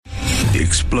The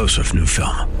explosive new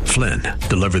film, Flynn,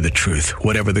 deliver the truth,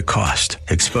 whatever the cost,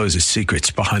 exposes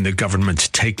secrets behind the government's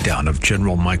takedown of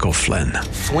General Michael Flynn.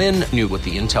 Flynn knew what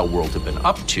the intel world had been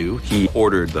up to. He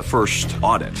ordered the first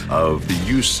audit of the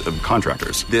use of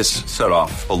contractors. This set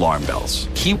off alarm bells.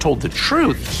 He told the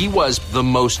truth. He was the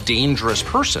most dangerous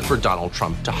person for Donald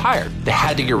Trump to hire. They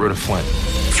had to get rid of Flynn.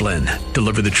 Flynn,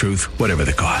 deliver the truth, whatever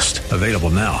the cost. Available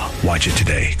now. Watch it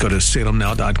today. Go to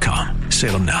salemnow.com.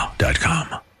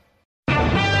 salemnow.com.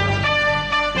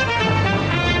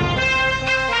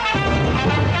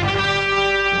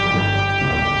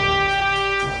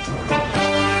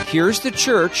 Here's the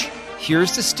church,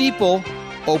 here's the steeple,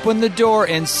 open the door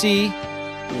and see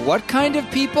what kind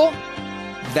of people?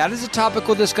 That is a topic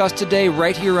we'll discuss today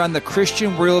right here on the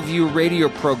Christian Worldview radio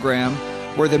program,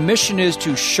 where the mission is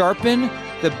to sharpen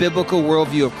the biblical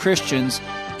worldview of Christians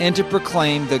and to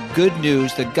proclaim the good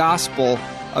news, the gospel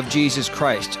of Jesus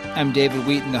Christ. I'm David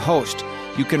Wheaton, the host.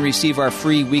 You can receive our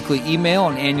free weekly email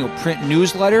and annual print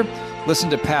newsletter, listen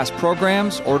to past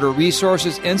programs, order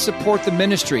resources, and support the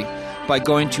ministry by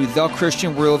going to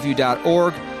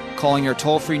thechristianworldview.org, calling our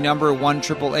toll-free number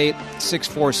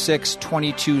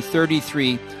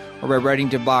 1-888-646-2233, or by writing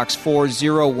to Box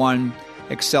 401,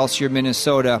 Excelsior,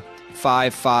 Minnesota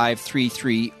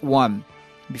 55331.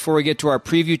 Before we get to our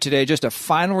preview today, just a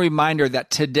final reminder that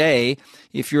today,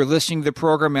 if you're listening to the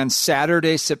program on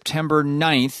Saturday, September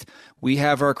 9th, we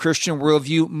have our Christian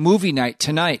Worldview movie night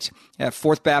tonight at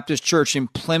Fourth Baptist Church in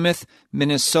Plymouth,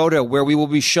 Minnesota, where we will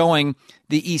be showing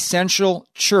the Essential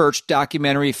Church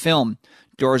documentary film.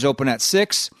 Doors open at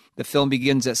 6. The film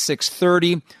begins at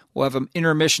 6:30. We'll have an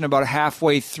intermission about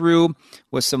halfway through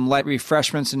with some light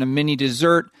refreshments and a mini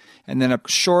dessert, and then a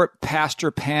short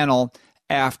pastor panel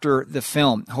after the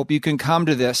film. Hope you can come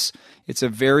to this. It's a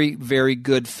very, very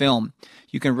good film.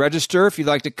 You can register if you'd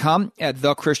like to come at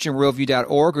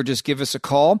thechristianworldview.org, or just give us a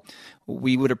call.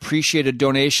 We would appreciate a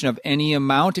donation of any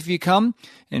amount if you come.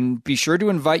 And be sure to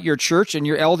invite your church and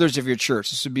your elders of your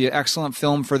church. This would be an excellent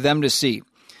film for them to see.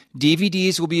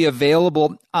 DVDs will be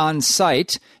available on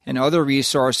site and other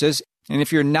resources. And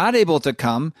if you're not able to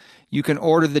come, you can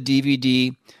order the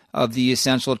DVD of the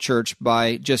Essential Church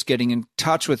by just getting in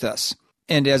touch with us.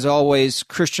 And as always,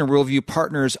 Christian Worldview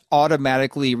partners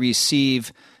automatically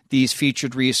receive these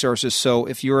featured resources. So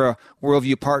if you're a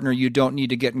Worldview partner, you don't need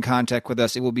to get in contact with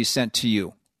us. It will be sent to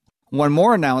you. One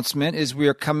more announcement is we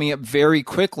are coming up very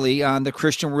quickly on the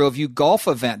Christian Worldview Golf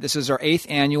event. This is our 8th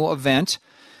annual event.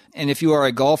 And if you are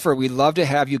a golfer, we'd love to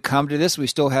have you come to this. We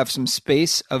still have some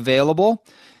space available.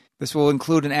 This will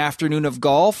include an afternoon of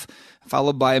golf,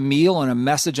 followed by a meal and a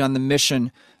message on the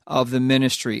mission of the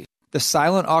ministry. The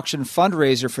silent auction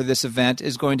fundraiser for this event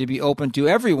is going to be open to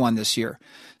everyone this year.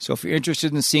 So if you're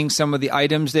interested in seeing some of the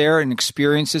items there and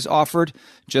experiences offered,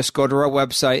 just go to our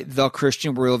website,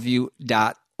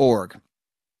 thechristianworldview.org.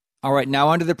 All right, now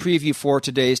on to the preview for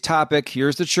today's topic.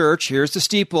 Here's the church, here's the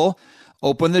steeple.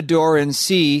 Open the door and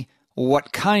see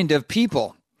what kind of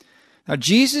people. Now,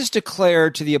 Jesus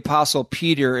declared to the Apostle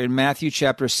Peter in Matthew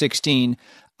chapter 16,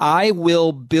 I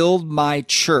will build my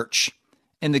church,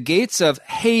 and the gates of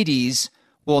Hades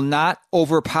will not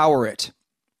overpower it.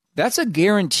 That's a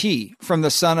guarantee from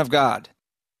the Son of God.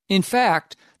 In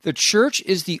fact, the church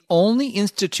is the only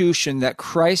institution that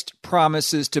Christ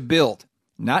promises to build.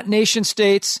 Not nation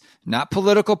states, not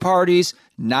political parties,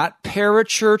 not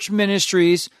parachurch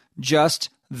ministries, just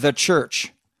the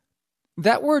church.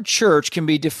 That word church can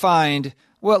be defined,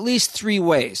 well, at least 3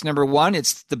 ways. Number 1,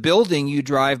 it's the building you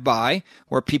drive by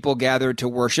where people gather to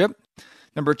worship.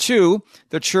 Number 2,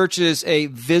 the church is a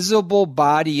visible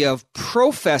body of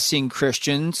professing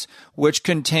Christians, which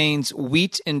contains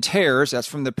wheat and tares. That's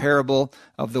from the parable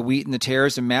of the wheat and the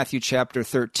tares in Matthew chapter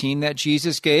 13 that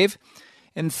Jesus gave.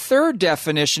 And third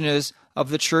definition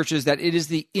of the church is that it is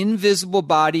the invisible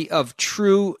body of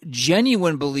true,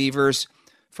 genuine believers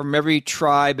from every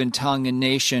tribe and tongue and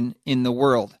nation in the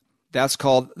world. That's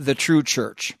called the true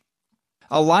church.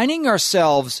 Aligning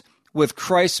ourselves with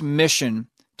Christ's mission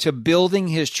to building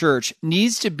his church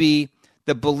needs to be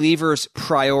the believer's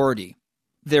priority.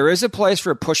 There is a place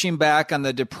for pushing back on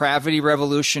the depravity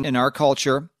revolution in our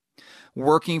culture,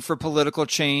 working for political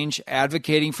change,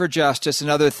 advocating for justice, and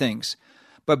other things.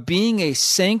 But being a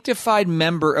sanctified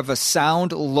member of a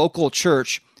sound local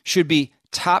church should be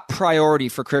top priority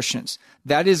for Christians.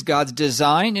 That is God's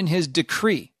design and his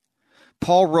decree.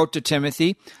 Paul wrote to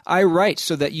Timothy, I write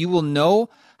so that you will know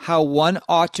how one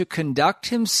ought to conduct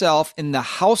himself in the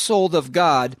household of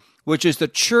God, which is the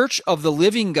church of the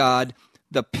living God,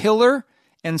 the pillar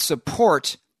and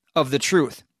support of the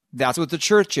truth. That's what the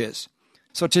church is.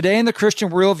 So today in the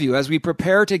Christian Worldview, as we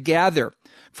prepare to gather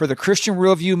for the Christian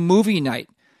Worldview movie night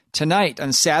tonight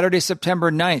on Saturday,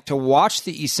 September 9th to watch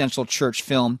the Essential Church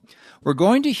film. We're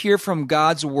going to hear from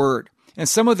God's Word and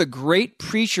some of the great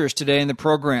preachers today in the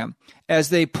program as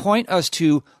they point us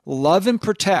to love and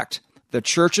protect the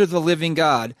Church of the Living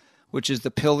God, which is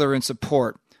the pillar and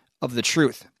support of the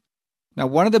truth. Now,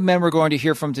 one of the men we're going to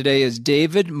hear from today is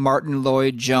David Martin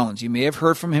Lloyd Jones. You may have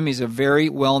heard from him. He's a very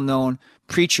well-known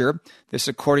preacher. This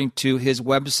according to his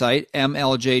website,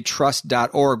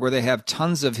 mljtrust.org, where they have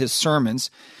tons of his sermons.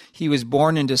 He was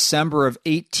born in December of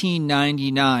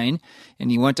 1899,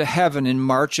 and he went to heaven in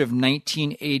March of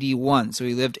 1981, so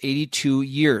he lived 82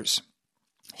 years.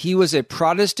 He was a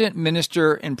Protestant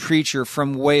minister and preacher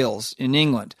from Wales in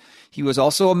England. He was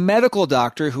also a medical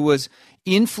doctor who was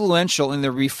influential in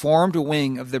the Reformed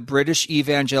wing of the British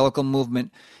evangelical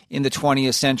movement in the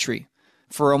 20th century.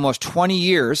 For almost 20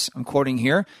 years, I'm quoting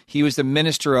here, he was the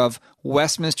minister of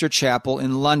Westminster Chapel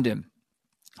in London.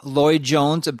 Lloyd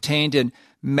Jones obtained a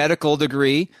medical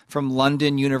degree from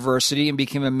London University and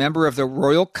became a member of the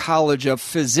Royal College of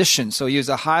Physicians, so he was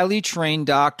a highly trained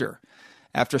doctor.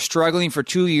 After struggling for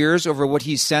 2 years over what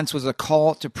he sensed was a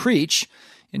call to preach,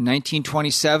 in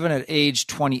 1927, at age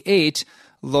 28,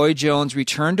 Lloyd Jones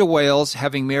returned to Wales,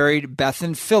 having married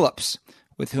Bethan Phillips,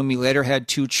 with whom he later had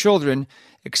 2 children,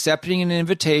 accepting an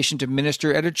invitation to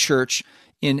minister at a church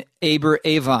in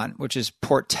Aberavon, which is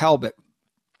Port Talbot.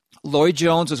 Lloyd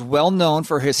Jones was well known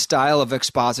for his style of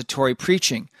expository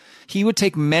preaching. He would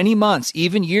take many months,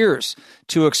 even years,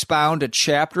 to expound a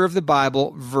chapter of the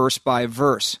Bible verse by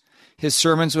verse. His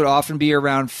sermons would often be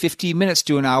around 50 minutes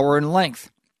to an hour in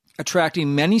length,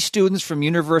 attracting many students from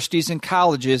universities and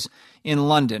colleges in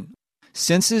London.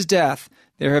 Since his death,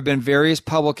 there have been various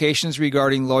publications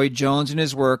regarding Lloyd Jones and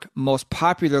his work, most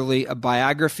popularly a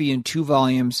biography in 2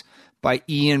 volumes by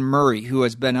Ian Murray, who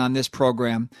has been on this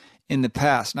program in the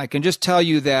past. And I can just tell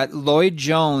you that Lloyd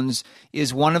Jones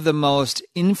is one of the most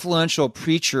influential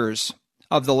preachers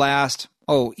of the last,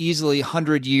 easily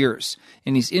 100 years.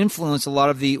 And he's influenced a lot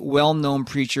of the well-known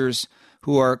preachers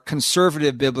who are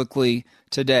conservative biblically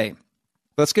today.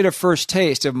 Let's get a first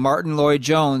taste of Martin Lloyd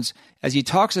Jones as he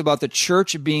talks about the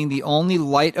church being the only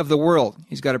light of the world.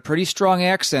 He's got a pretty strong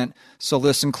accent, so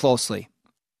listen closely.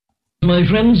 My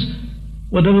friends,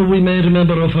 whatever we may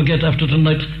remember or forget after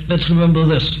tonight, let's remember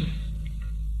this.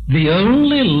 The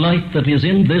only light that is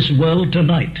in this world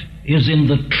tonight is in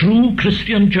the true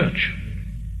Christian church.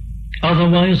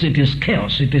 Otherwise, it is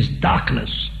chaos, it is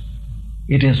darkness,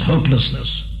 it is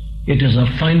hopelessness, it is a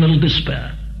final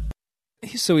despair.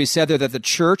 So he said there that the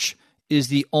church is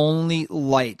the only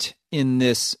light in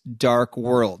this dark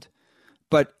world.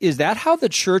 But is that how the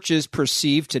church is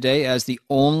perceived today, as the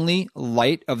only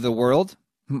light of the world?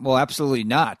 Well, absolutely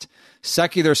not.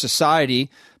 Secular society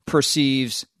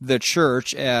perceives the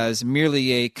church as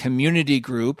merely a community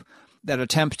group that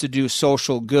attempts to do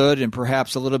social good and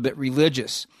perhaps a little bit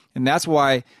religious. And that's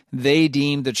why they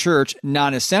deem the church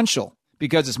non-essential,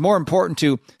 because it's more important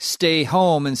to stay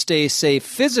home and stay safe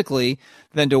physically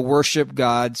than to worship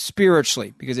God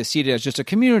spiritually, because they see it as just a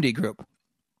community group.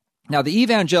 Now, the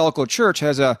evangelical church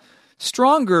has a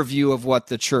stronger view of what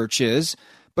the church is,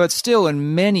 but still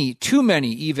in too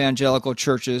many evangelical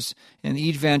churches and the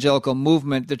evangelical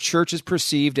movement, the church is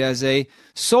perceived as a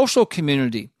social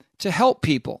community to help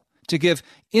people, to give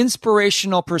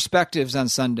inspirational perspectives on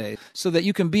Sunday so that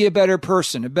you can be a better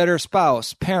person, a better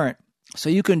spouse, parent, so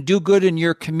you can do good in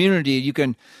your community. You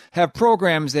can have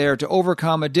programs there to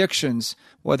overcome addictions,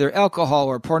 whether alcohol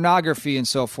or pornography and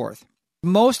so forth.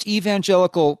 Most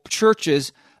evangelical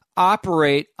churches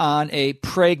operate on a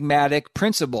pragmatic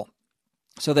principle.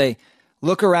 So they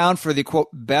look around for the, quote,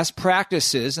 best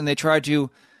practices, and they try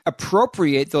to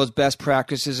appropriate those best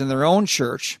practices in their own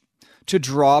church to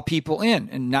draw people in,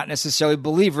 and not necessarily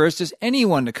believers, just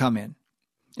anyone to come in.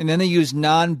 And then they use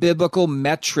non-biblical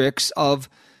metrics of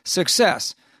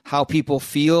success, how people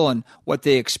feel and what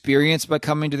they experience by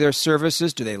coming to their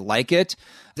services. Do they like it?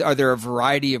 Are there a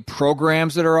variety of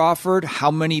programs that are offered?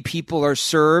 How many people are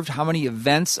served? How many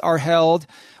events are held?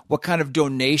 What kind of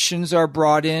donations are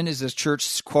brought in? Is this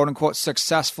church, quote unquote,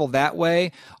 successful that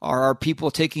way? Are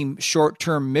people taking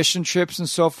short-term mission trips and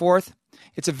so forth?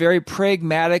 It's a very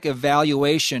pragmatic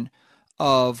evaluation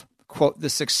of, quote, the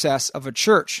success of a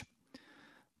church.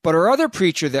 But our other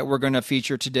preacher that we're going to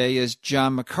feature today is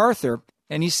John MacArthur,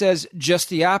 and he says just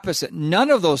the opposite. None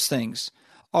of those things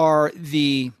are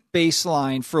the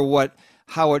baseline for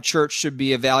how a church should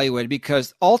be evaluated,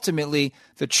 because ultimately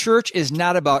the church is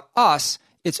not about us,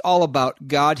 it's all about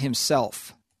God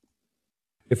himself.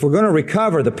 If we're going to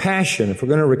recover the passion, if we're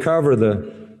going to recover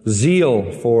the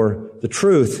zeal for the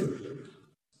truth,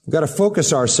 we've got to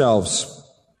focus ourselves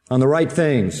on the right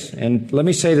things. And let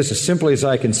me say this as simply as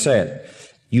I can say it.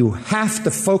 You have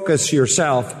to focus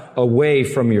yourself away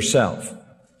from yourself.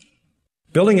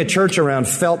 Building a church around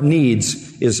felt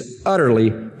needs is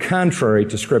utterly contrary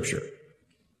to Scripture.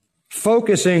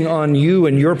 Focusing on you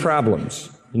and your problems,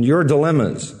 and your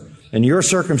dilemmas, and your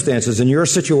circumstances, and your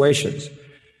situations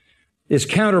is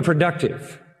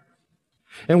counterproductive.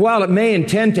 And while it may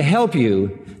intend to help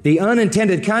you, the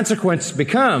unintended consequence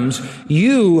becomes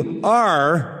you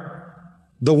are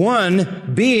the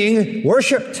one being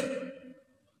worshiped.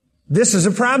 This is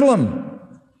a problem.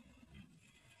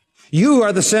 You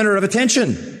are the center of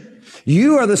attention.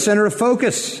 You are the center of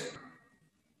focus.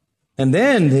 And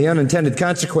then the unintended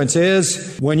consequence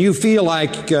is when you feel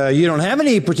like you don't have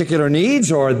any particular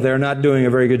needs or they're not doing a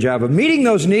very good job of meeting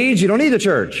those needs, you don't need the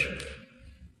church.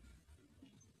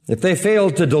 If they fail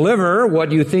to deliver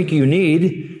what you think you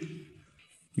need,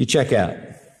 you check out.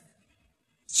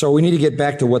 So we need to get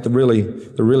back to what the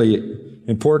really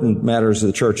important matters of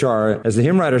the church are. As the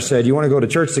hymn writer said, you want to go to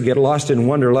church to get lost in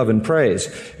wonder, love, and praise.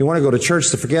 You want to go to church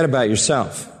to forget about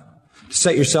yourself, to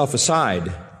set yourself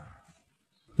aside,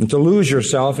 and to lose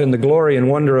yourself in the glory and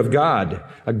wonder of God.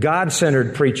 A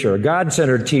God-centered preacher, a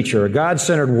God-centered teacher, a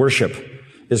God-centered worship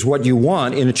is what you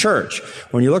want in a church.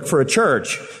 When you look for a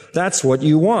church, that's what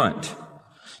you want.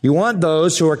 You want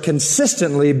those who are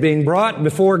consistently being brought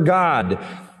before God,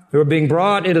 who are being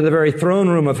brought into the very throne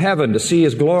room of heaven to see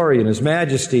His glory and His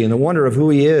majesty and the wonder of who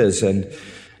He is and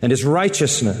His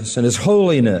righteousness and His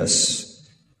holiness.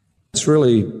 It's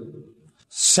really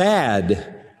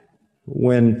sad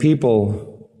when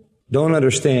people don't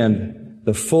understand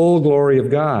the full glory of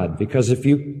God, because if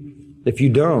you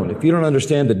don't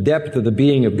understand the depth of the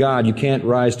being of God, you can't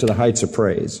rise to the heights of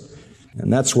praise.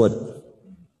 And that's what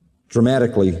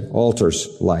dramatically alters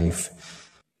life.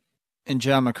 And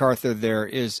John MacArthur there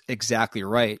is exactly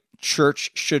right.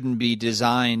 Church shouldn't be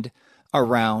designed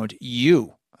around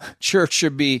you. Church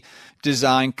should be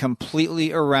designed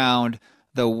completely around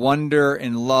the wonder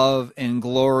and love and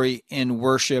glory and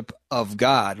worship of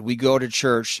God. We go to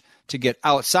church to get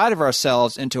outside of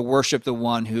ourselves and to worship the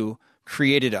one who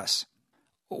created us.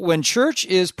 When church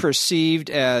is perceived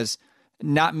as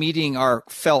not meeting our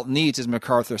felt needs, as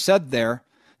MacArthur said there,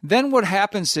 then what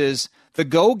happens is the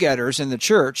go-getters in the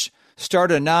church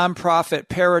start a nonprofit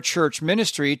parachurch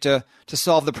ministry to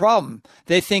solve the problem.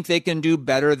 They think they can do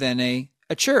better than a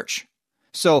church.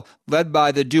 So led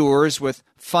by the doers with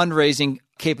fundraising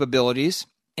capabilities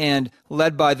and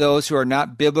led by those who are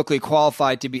not biblically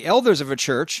qualified to be elders of a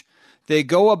church, they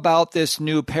go about this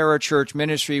new parachurch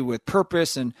ministry with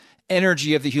purpose and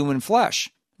energy of the human flesh,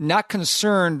 not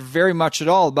concerned very much at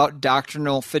all about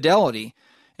doctrinal fidelity.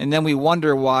 And then we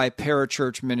wonder why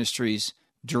parachurch ministries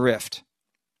drift.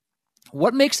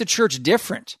 What makes the church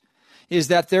different is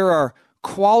that there are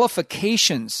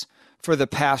qualifications for the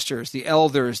pastors, the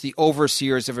elders, the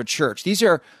overseers of a church. These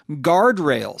are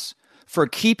guardrails for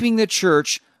keeping the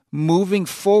church moving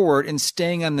forward and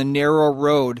staying on the narrow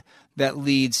road that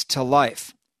leads to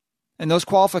life. And those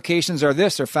qualifications are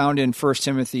this. They're found in 1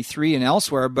 Timothy 3 and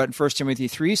elsewhere, but 1 Timothy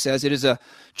 3 says it is a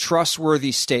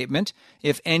trustworthy statement.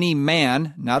 If any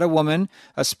man, not a woman,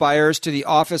 aspires to the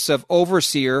office of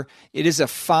overseer, it is a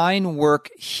fine work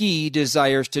he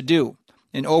desires to do.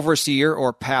 An overseer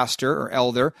or pastor or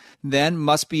elder then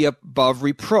must be above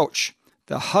reproach,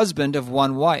 the husband of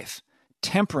one wife,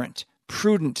 temperate,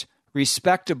 prudent,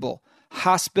 respectable,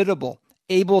 hospitable,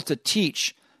 able to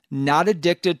teach, not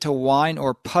addicted to wine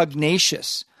or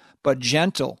pugnacious, but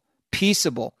gentle,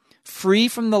 peaceable, free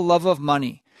from the love of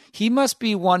money. He must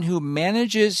be one who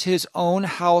manages his own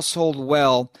household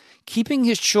well, keeping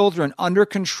his children under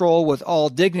control with all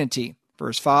dignity.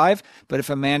 Verse 5, but if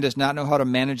a man does not know how to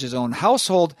manage his own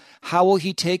household, how will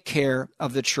he take care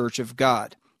of the church of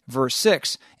God? Verse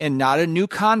 6, and not a new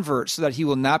convert, so that he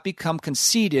will not become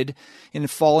conceited and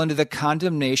fall into the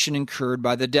condemnation incurred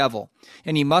by the devil.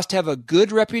 And he must have a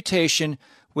good reputation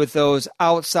with those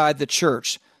outside the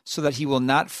church, so that he will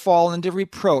not fall into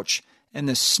reproach and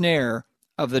the snare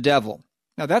of the devil.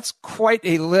 Now that's quite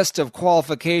a list of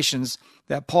qualifications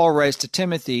that Paul writes to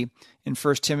Timothy in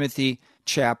 1 Timothy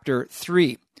chapter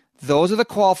 3. Those are the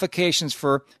qualifications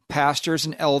for pastors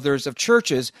and elders of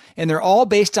churches, and they're all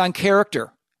based on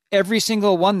character. Every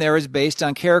single one there is based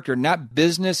on character, not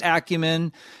business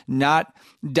acumen, not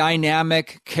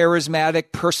dynamic,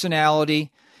 charismatic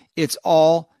personality. It's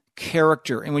all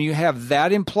character. And when you have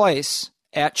that in place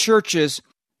at churches,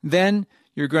 then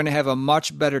you're going to have a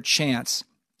much better chance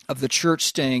of the church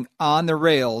staying on the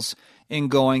rails and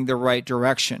going the right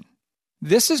direction.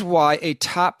 This is why a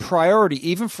top priority,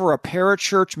 even for a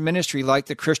parachurch ministry like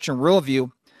the Christian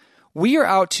Worldview, we are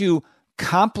out to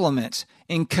complement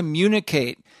and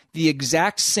communicate the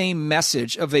exact same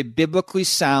message of a biblically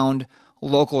sound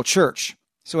local church.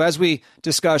 So as we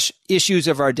discuss issues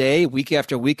of our day week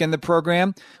after week in the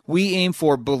program, we aim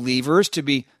for believers to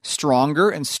be stronger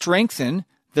and strengthen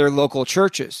their local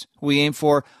churches. We aim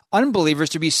for unbelievers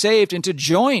to be saved and to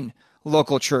join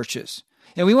local churches.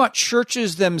 And we want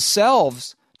churches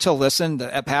themselves to listen,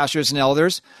 the pastors and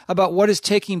elders, about what is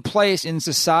taking place in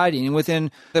society and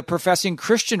within the professing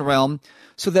Christian realm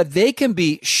so that they can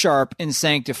be sharp and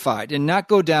sanctified and not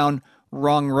go down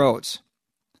wrong roads.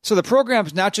 So the program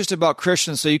is not just about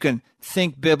Christians so you can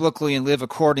think biblically and live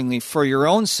accordingly for your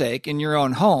own sake in your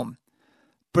own home,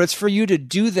 but it's for you to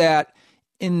do that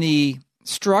in the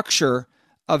structure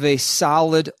of a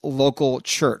solid local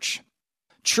church.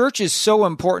 Church is so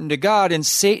important to God, and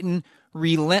Satan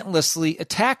relentlessly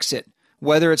attacks it,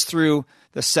 whether it's through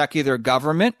the secular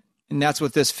government, and that's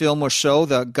what this film will show,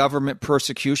 the government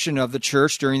persecution of the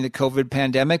church during the COVID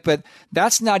pandemic, but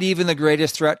that's not even the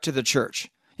greatest threat to the church.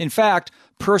 In fact,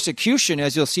 persecution,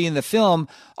 as you'll see in the film,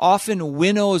 often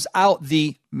winnows out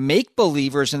the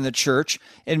make-believers in the church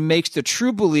and makes the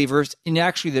true believers, and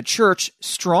actually the church,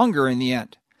 stronger in the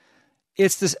end.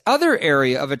 It's this other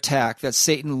area of attack that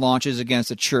Satan launches against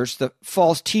the church, the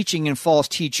false teaching and false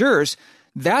teachers.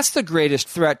 That's the greatest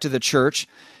threat to the church,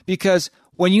 because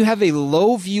when you have a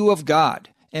low view of God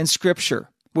and Scripture,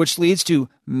 which leads to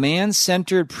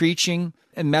man-centered preaching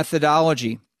and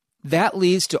methodology, that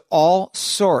leads to all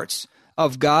sorts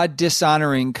of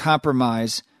God-dishonoring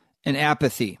compromise and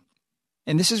apathy.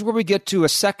 And this is where we get to a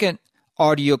second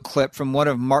audio clip from one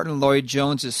of Martin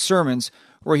Lloyd-Jones's sermons,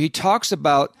 where he talks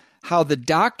about how the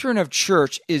doctrine of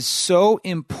church is so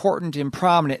important and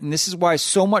prominent, and this is why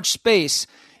so much space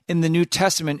in the New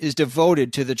Testament is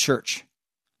devoted to the church.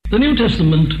 The New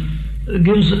Testament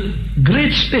gives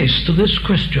great space to this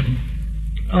question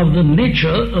of the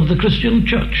nature of the Christian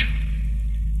church.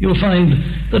 You'll find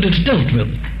that it's dealt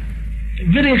with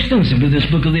very extensively. This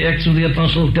book of the Acts of the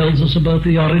Apostles tells us about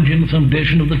the origin,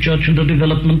 foundation of the church and the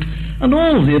development, and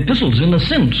all the epistles, in a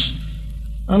sense,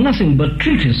 are nothing but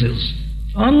treatises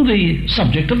on the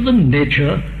subject of the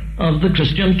nature of the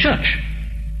Christian church.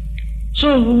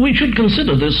 So we should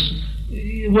consider this,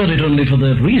 were it only for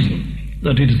that reason,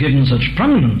 that it is given such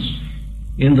prominence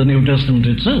in the New Testament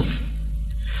itself.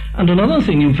 And another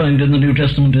thing you find in the New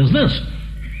Testament is this,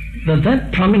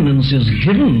 that prominence is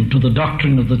given to the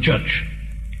doctrine of the church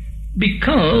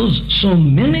because so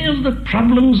many of the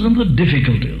problems and the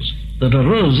difficulties that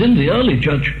arose in the early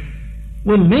church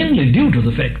were mainly due to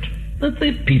the fact that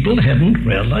the people hadn't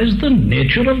realized the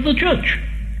nature of the church.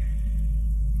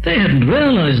 They hadn't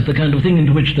realized the kind of thing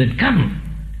into which they'd come.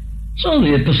 So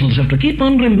the epistles have to keep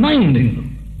on reminding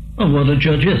them of what a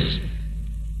church is.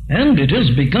 And it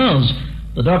is because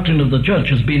the doctrine of the church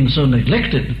has been so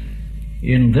neglected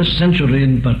in this century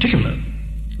in particular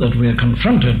that we are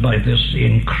confronted by this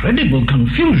incredible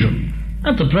confusion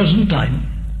at the present time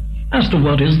as to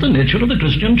what is the nature of the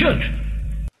Christian church.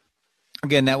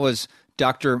 Again, that was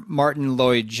Dr. Martin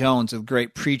Lloyd-Jones, a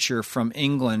great preacher from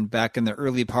England back in the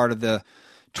early part of the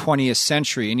 20th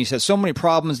century. And he said so many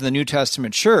problems in the New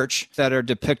Testament church that are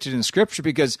depicted in Scripture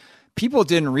because people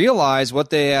didn't realize what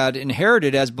they had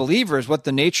inherited as believers, what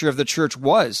the nature of the church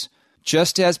was,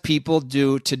 just as people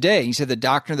do today. He said the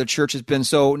doctrine of the church has been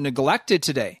so neglected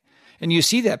today. And you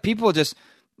see that people just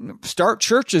start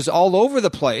churches all over the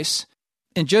place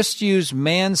and just use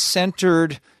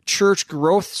man-centered church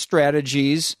growth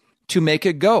strategies to make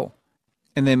it go.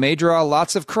 And they may draw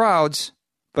lots of crowds,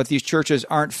 but these churches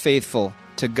aren't faithful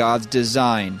to God's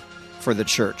design for the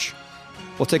church.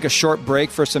 We'll take a short break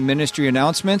for some ministry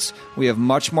announcements. We have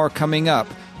much more coming up.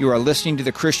 You are listening to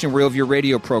the Christian Worldview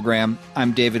radio program.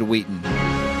 I'm David Wheaton.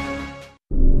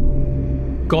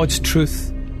 God's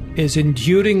truth is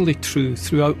enduringly true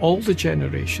throughout all the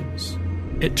generations.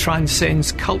 It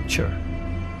transcends culture.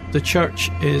 The church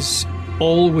is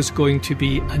always going to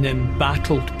be an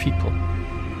embattled people.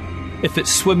 If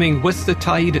it's swimming with the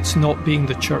tide, it's not being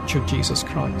the church of Jesus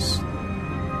Christ.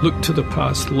 Look to the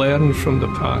past, learn from the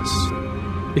past,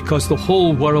 because the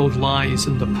whole world lies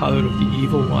in the power of the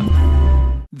evil one.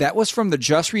 That was from the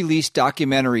just-released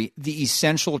documentary, The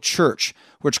Essential Church,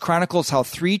 which chronicles how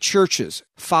 3 churches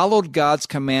followed God's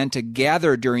command to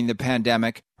gather during the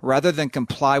pandemic rather than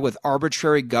comply with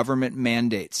arbitrary government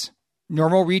mandates.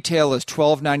 Normal retail is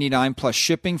 $12.99 plus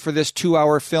shipping for this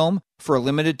 2-hour film. For a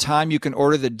limited time, you can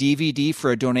order the DVD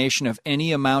for a donation of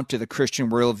any amount to the Christian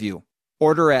Worldview.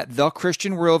 Order at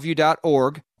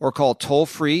thechristianworldview.org or call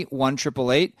toll-free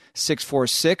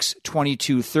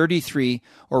 1-888-646-2233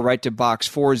 or write to Box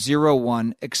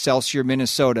 401, Excelsior,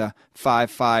 Minnesota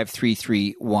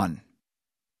 55331.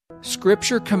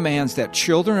 Scripture commands that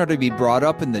children are to be brought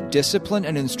up in the discipline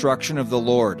and instruction of the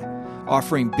Lord.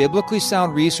 Offering biblically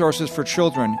sound resources for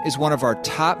children is one of our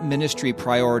top ministry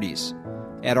priorities.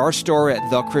 At our store at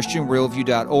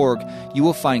thechristianworldview.org, you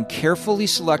will find carefully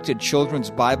selected children's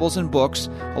Bibles and books,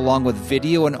 along with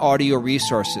video and audio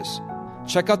resources.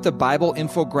 Check out the Bible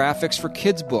infographics for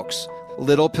kids' books,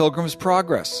 Little Pilgrim's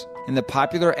Progress, and the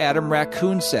popular Adam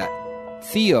Raccoon set.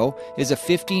 Theo is a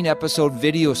 15-episode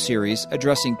video series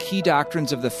addressing key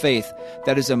doctrines of the faith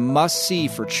that is a must-see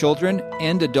for children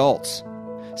and adults.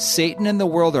 Satan and the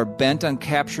world are bent on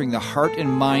capturing the heart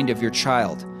and mind of your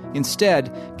child.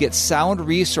 Instead, get sound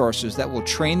resources that will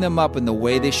train them up in the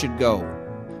way they should go.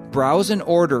 Browse and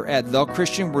order at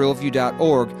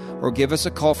thechristianworldview.org or give us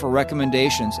a call for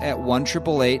recommendations at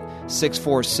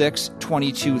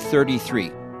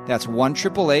 1-888-646-2233. That's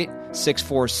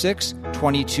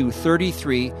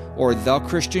 1-888-646-2233 or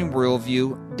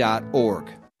thechristianworldview.org.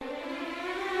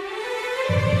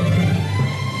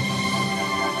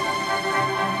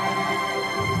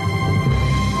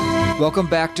 Welcome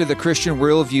back to The Christian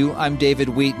Worldview. I'm David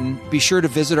Wheaton. Be sure to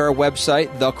visit our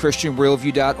website,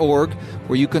 thechristianworldview.org,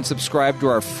 where you can subscribe to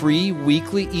our free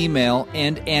weekly email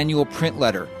and annual print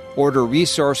letter, order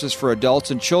resources for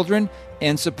adults and children,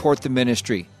 and support the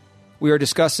ministry. We are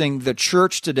discussing the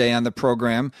church today on the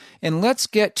program, and let's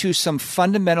get to some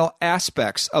fundamental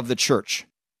aspects of the church.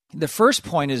 The first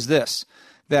point is this,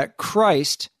 that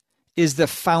Christ is the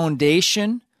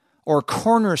foundation or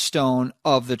cornerstone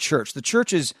of the church. The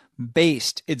church is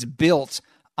it's built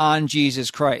on Jesus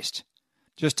Christ.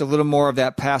 Just a little more of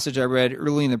that passage I read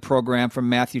early in the program from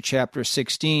Matthew chapter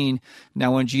 16.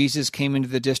 Now, when Jesus came into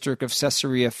the district of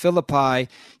Caesarea Philippi,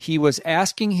 he was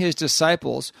asking his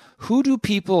disciples, "Who do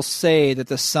people say that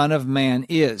the Son of Man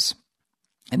is?"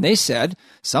 And they said,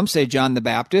 "Some say John the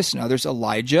Baptist, and others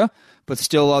Elijah, but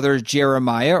still others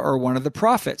Jeremiah or one of the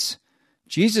prophets."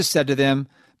 Jesus said to them,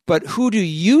 "But who do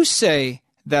you say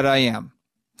that I am?"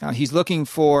 Now, he's looking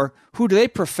for, who do they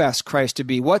profess Christ to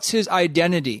be? What's his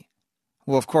identity?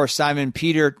 Well, of course, Simon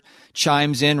Peter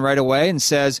chimes in right away and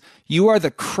says, "You are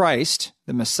the Christ,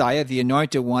 the Messiah, the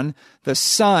Anointed One, the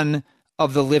Son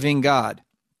of the living God."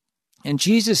 And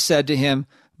Jesus said to him,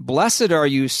 "Blessed are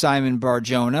you, Simon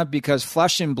Bar-Jonah, because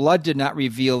flesh and blood did not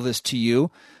reveal this to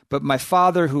you, but my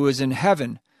Father who is in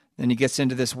heaven." Then he gets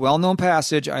into this well-known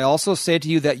passage, "I also say to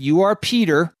you that you are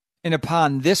Peter, and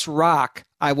upon this rock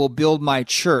I will build my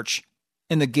church,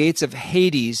 and the gates of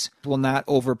Hades will not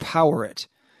overpower it."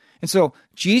 And so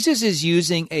Jesus is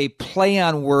using a play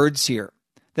on words here.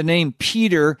 The name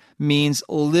Peter means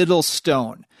little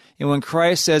stone. And when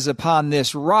Christ says upon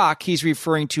this rock, he's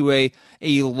referring to a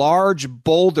large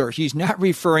boulder. He's not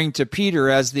referring to Peter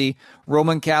as the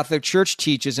Roman Catholic Church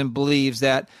teaches and believes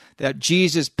that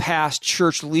Jesus passed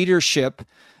church leadership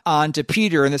on to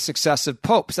Peter and the successive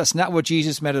popes. That's not what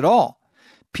Jesus meant at all.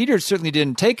 Peter certainly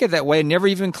didn't take it that way and never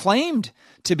even claimed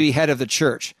to be head of the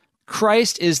church.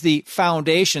 Christ is the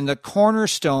foundation, the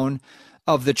cornerstone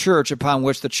of the church upon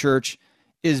which the church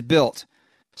is built.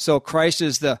 So Christ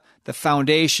is the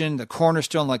foundation, the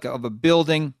cornerstone of a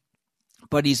building,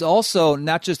 but he's also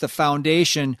not just the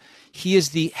foundation, he is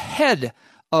the head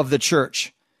of the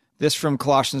church. This from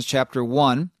Colossians chapter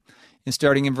 1, and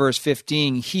starting in verse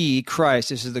 15, he, Christ,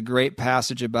 this is the great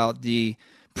passage about the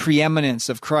preeminence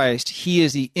of Christ. He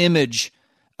is the image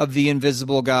of the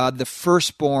invisible God, the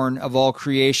firstborn of all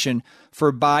creation.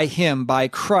 For by him, by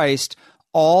Christ,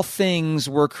 all things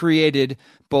were created,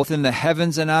 both in the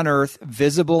heavens and on earth,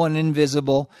 visible and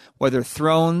invisible, whether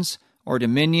thrones or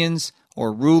dominions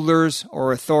or rulers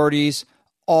or authorities.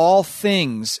 All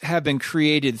things have been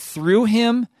created through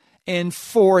him and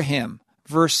for him.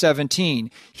 Verse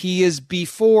 17, he is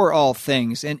before all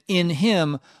things, and in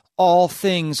him all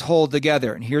things hold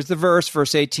together. And here's the verse,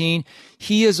 verse 18,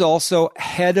 he is also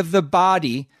head of the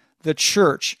body, the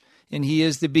church, and he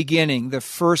is the beginning, the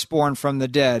firstborn from the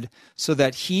dead, so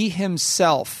that he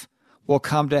himself will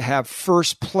come to have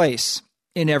first place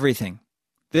in everything.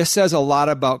 This says a lot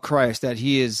about Christ, that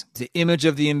he is the image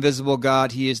of the invisible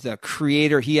God. He is the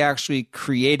creator. He actually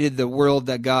created the world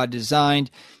that God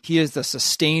designed. He is the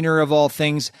sustainer of all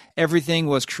things. Everything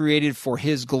was created for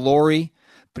his glory.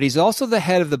 But he's also the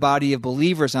head of the body of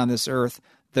believers on this earth,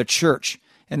 the church.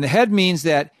 And the head means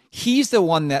that he's the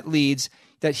one that leads,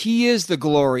 that he is the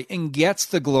glory and gets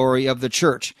the glory of the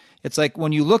church. It's like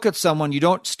when you look at someone, you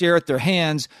don't stare at their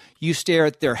hands, you stare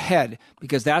at their head,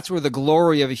 because that's where the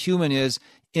glory of a human is,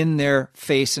 in their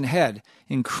face and head.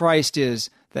 And Christ is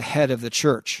the head of the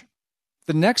church.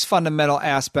 The next fundamental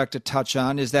aspect to touch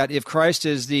on is that if Christ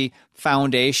is the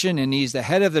foundation and he's the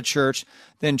head of the church,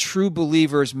 then true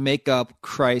believers make up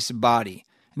Christ's body.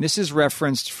 And this is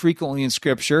referenced frequently in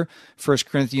Scripture, 1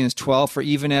 Corinthians 12, for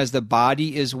even as the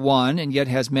body is one and yet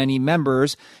has many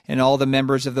members, and all the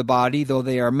members of the body, though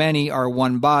they are many, are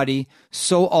one body,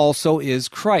 so also is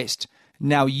Christ.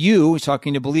 Now you,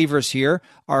 talking to believers here,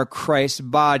 are Christ's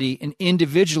body and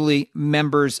individually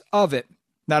members of it.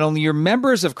 Not only are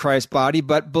members of Christ's body,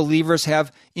 but believers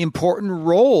have important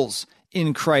roles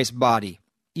in Christ's body.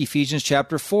 Ephesians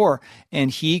chapter 4, and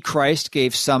he, Christ,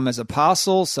 gave some as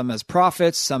apostles, some as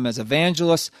prophets, some as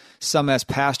evangelists, some as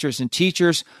pastors and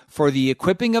teachers, for the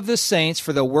equipping of the saints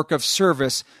for the work of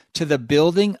service to the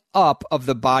building up of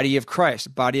the body of Christ.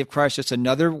 The body of Christ is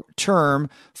another term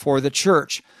for the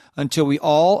church, until we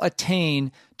all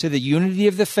attain to the unity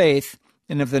of the faith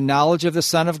and of the knowledge of the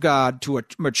Son of God, to a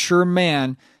mature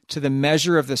man, to the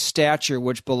measure of the stature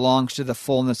which belongs to the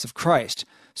fullness of Christ.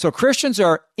 So Christians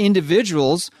are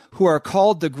individuals who are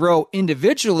called to grow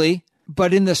individually,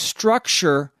 but in the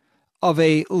structure of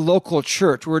a local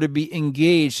church. We're to be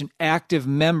engaged and active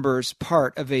members,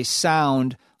 part of a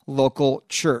sound local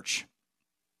church.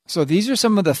 So these are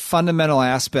some of the fundamental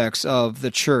aspects of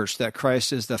the church, that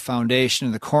Christ is the foundation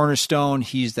and the cornerstone.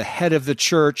 He's the head of the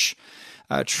church.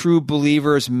 True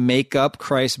believers make up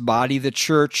Christ's body, the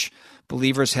church.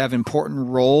 Believers have important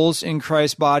roles in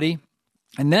Christ's body.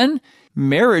 And then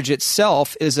marriage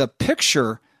itself is a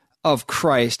picture of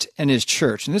Christ and his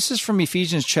church. And this is from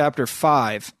Ephesians chapter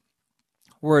 5,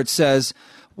 where it says,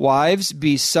 wives,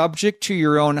 be subject to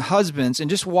your own husbands. And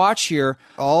just watch here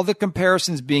all the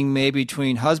comparisons being made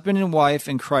between husband and wife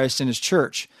and Christ and his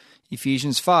church.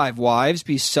 Ephesians 5, wives,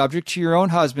 be subject to your own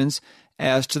husbands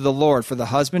as to the Lord. For the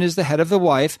husband is the head of the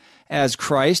wife, as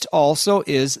Christ also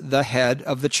is the head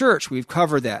of the church. We've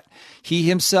covered that. He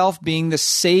himself being the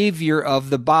Savior of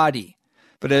the body.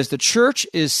 But as the church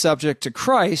is subject to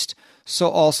Christ, so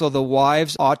also the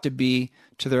wives ought to be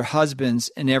to their husbands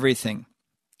in everything.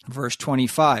 Verse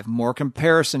 25, more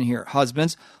comparison here.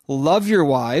 Husbands, love your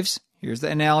wives. Here's the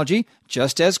analogy.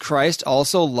 Just as Christ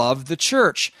also loved the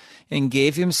church and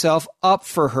gave himself up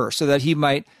for her, so that he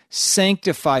might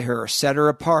sanctify her, set her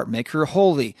apart, make her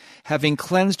holy, having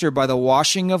cleansed her by the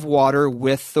washing of water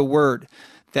with the word,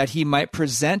 that he might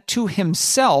present to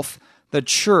himself the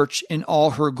church in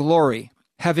all her glory,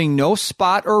 having no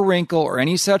spot or wrinkle or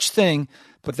any such thing,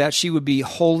 but that she would be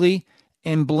holy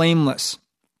and blameless.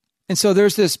 And so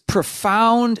there's this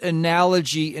profound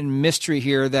analogy and mystery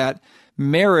here that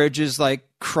marriage is like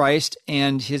Christ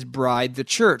and his bride, the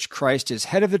church. Christ is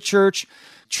head of the church.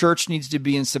 Church needs to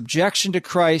be in subjection to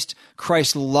Christ.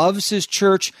 Christ loves his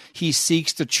church. He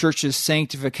seeks the church's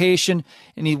sanctification,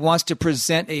 and he wants to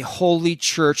present a holy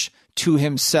church to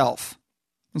himself.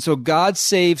 And so God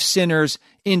saves sinners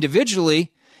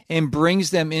individually and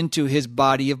brings them into his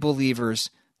body of believers,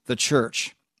 the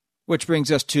church. Which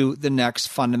brings us to the next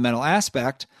fundamental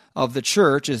aspect of the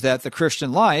church, is that the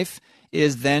Christian life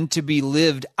is then to be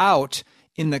lived out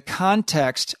in the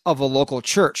context of a local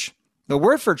church. The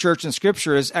word for church in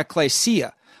Scripture is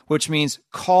ekklesia, which means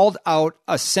called out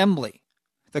assembly.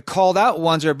 The called out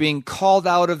ones are being called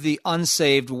out of the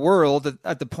unsaved world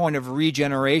at the point of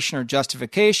regeneration or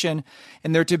justification,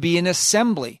 and they're to be an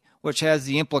assembly, which has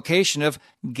the implication of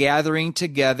gathering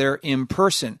together in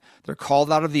person. They're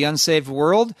called out of the unsaved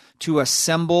world to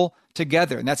assemble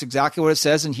together. And that's exactly what it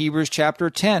says in Hebrews chapter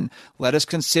 10. Let us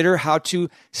consider how to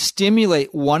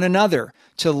stimulate one another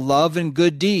to love and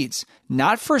good deeds,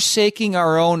 not forsaking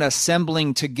our own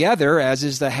assembling together, as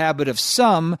is the habit of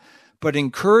some, but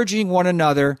encouraging one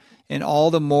another, and all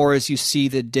the more as you see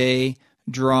the day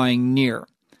drawing near.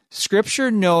 Scripture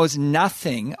knows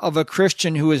nothing of a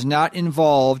Christian who is not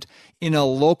involved in a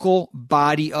local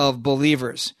body of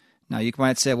believers. Now, you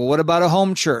might say, well, what about a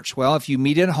home church? Well, if you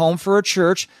meet at home for a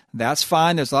church, that's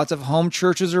fine. There's lots of home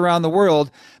churches around the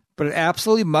world, but it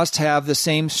absolutely must have the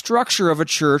same structure of a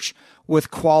church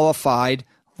with qualified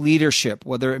leadership,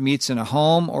 whether it meets in a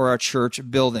home or a church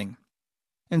building.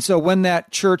 And so when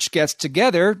that church gets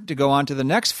together, to go on to the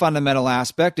next fundamental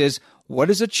aspect, is what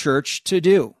is a church to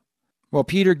do? Well,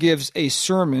 Peter gives a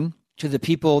sermon to the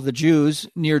people, the Jews,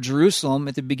 near Jerusalem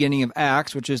at the beginning of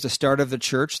Acts, which is the start of the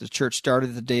church. The church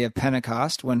started the day of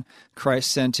Pentecost when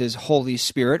Christ sent his Holy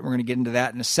Spirit. We're going to get into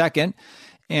that in a second.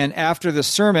 And after the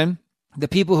sermon, the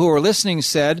people who were listening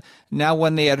said, now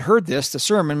when they had heard this, the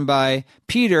sermon by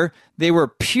Peter, they were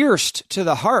pierced to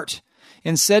the heart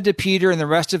and said to Peter and the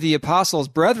rest of the apostles,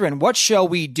 brethren, what shall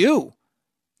we do?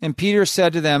 And Peter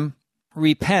said to them,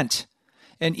 repent,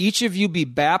 and each of you be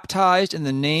baptized in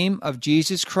the name of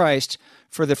Jesus Christ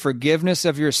for the forgiveness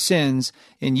of your sins,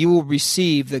 and you will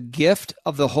receive the gift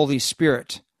of the Holy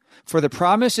Spirit. For the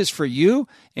promise is for you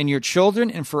and your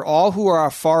children and for all who are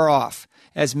afar off,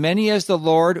 as many as the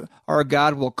Lord our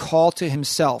God will call to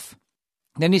himself.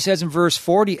 Then he says in verse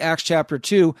 40, Acts chapter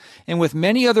 2, and with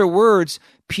many other words,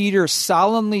 Peter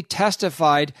solemnly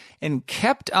testified and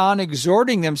kept on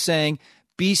exhorting them, saying,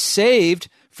 be saved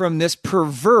from this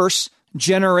perverse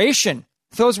generation.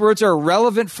 Those words are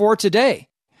relevant for today.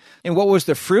 And what was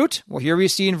the fruit? Well, here we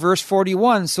see in verse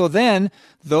 41, so then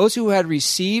those who had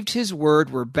received his word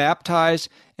were baptized,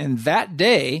 and that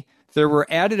day there were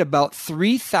added about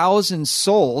 3,000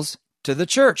 souls to the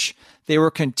church. They were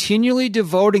continually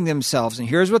devoting themselves, and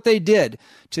here's what they did,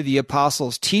 to the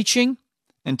apostles' teaching,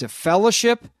 and to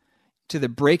fellowship, to the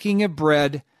breaking of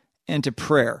bread, and to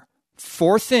prayer.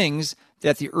 4 things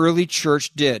that the early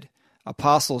church did.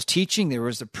 Apostles' teaching, there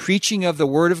was the preaching of the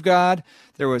Word of God,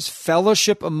 there was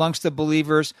fellowship amongst the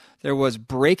believers, there was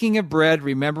breaking of bread,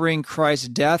 remembering Christ's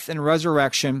death and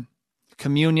resurrection,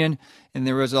 communion, and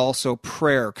there was also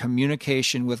prayer,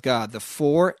 communication with God. The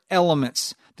 4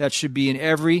 elements that should be in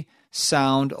every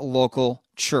sound local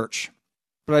church.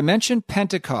 But I mentioned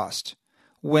Pentecost,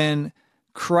 when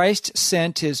Christ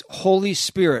sent his Holy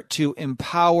Spirit to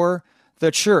empower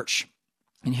the church.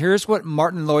 And here's what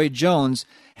Martin Lloyd-Jones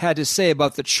had to say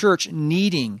about the church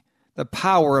needing the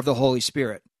power of the Holy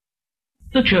Spirit.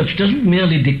 The church doesn't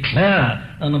merely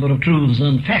declare a number of truths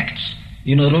and facts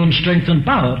in her own strength and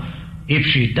power. If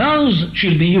she does,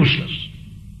 she'll be useless.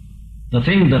 The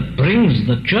thing that brings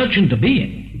the church into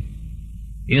being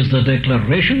is the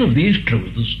declaration of these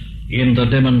truths in the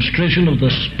demonstration of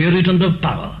the Spirit and of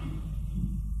power.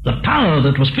 The power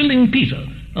that was filling Peter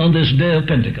on this day of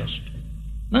Pentecost.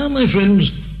 Now, my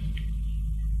friends,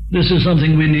 this is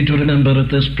something we need to remember at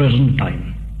this present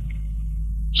time.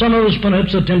 Some of us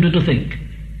perhaps are tempted to think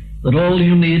that all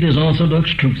you need is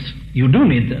orthodox truth. You do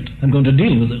need that. I'm going to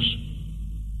deal with this.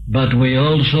 But we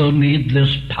also need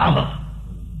this power.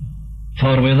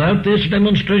 For without this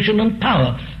demonstration and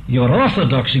power, your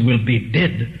orthodoxy will be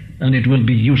dead and it will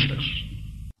be useless.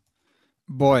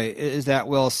 Boy, is that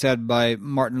well said by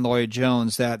Martin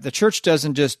Lloyd-Jones, that the church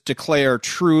doesn't just declare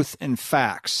truth and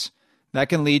facts. That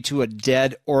can lead to a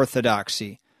dead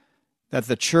orthodoxy. That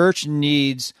the church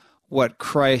needs what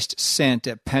Christ sent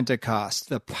at Pentecost,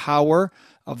 the power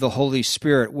of the Holy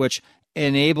Spirit, which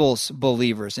enables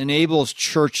believers, enables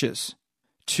churches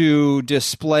to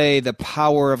display the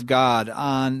power of God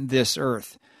on this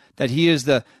earth. That he is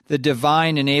the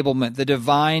divine enablement, the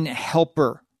divine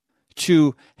helper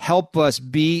to help us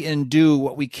be and do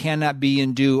what we cannot be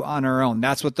and do on our own.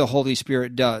 That's what the Holy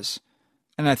Spirit does.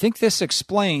 And I think this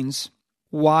explains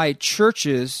why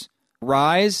churches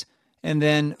rise and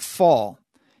then fall.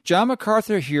 John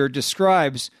MacArthur here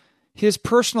describes his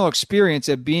personal experience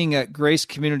of being at Grace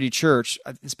Community Church.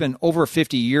 It's been over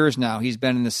 50 years now he's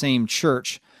been in the same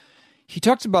church. He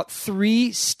talks about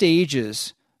 3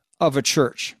 stages of a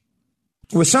church.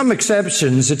 With some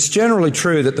exceptions, it's generally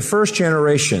true that the first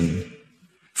generation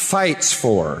fights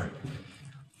for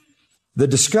the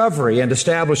discovery and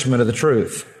establishment of the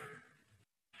truth.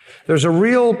 There's a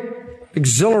real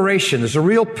exhilaration, there's a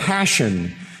real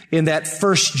passion in that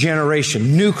first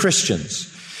generation, new Christians,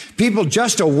 people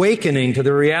just awakening to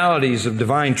the realities of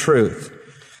divine truth.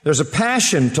 There's a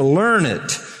passion to learn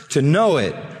it, to know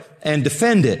it, and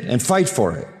defend it, and fight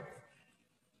for it.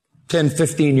 10,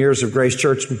 15 years of Grace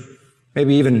Church,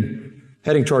 maybe even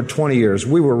heading toward 20 years,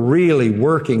 we were really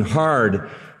working hard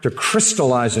to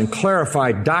crystallize and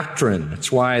clarify doctrine.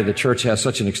 That's why the church has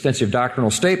such an extensive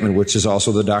doctrinal statement, which is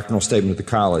also the doctrinal statement of the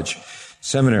college,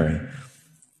 seminary.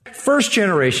 First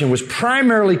generation was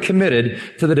primarily committed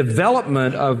to the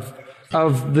development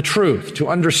of the truth, to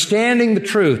understanding the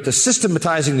truth, to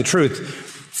systematizing the truth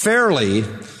fairly,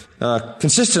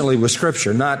 consistently with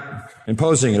Scripture, not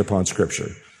imposing it upon Scripture.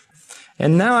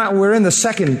 And now we're in the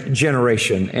second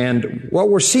generation, and what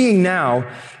we're seeing now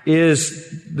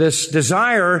is this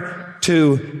desire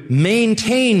to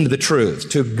maintain the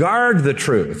truth, to guard the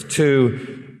truth,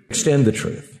 to extend the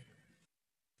truth.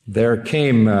 There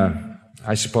came,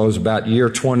 I suppose, about year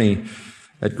 20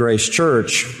 at Grace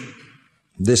Church,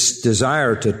 this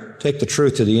desire to take the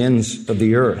truth to the ends of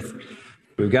the earth.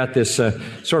 We've got this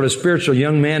sort of spiritual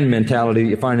young man mentality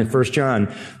you find in 1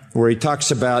 John, where he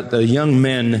talks about the young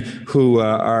men who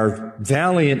are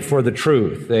valiant for the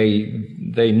truth.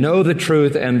 They know the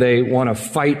truth and they want to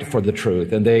fight for the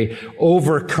truth, and they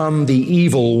overcome the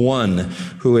evil one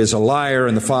who is a liar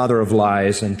and the father of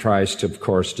lies and tries to, of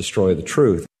course, destroy the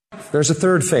truth. There's a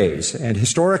third phase, and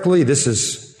historically this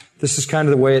is kind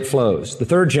of the way it flows. The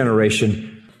third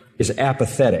generation is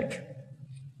apathetic.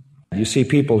 You see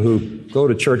people who go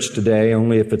to church today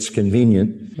only if it's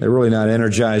convenient. They're really not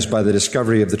energized by the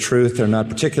discovery of the truth. They're not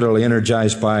particularly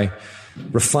energized by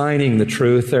refining the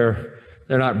truth. They're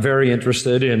They're not very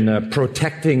interested in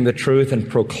protecting the truth and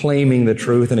proclaiming the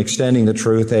truth and extending the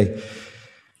truth.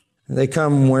 They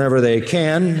come whenever they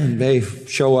can. They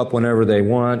show up whenever they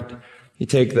want. You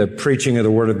take the preaching of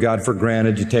the Word of God for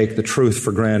granted. You take the truth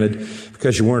for granted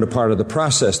because you weren't a part of the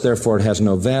process. Therefore, it has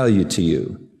no value to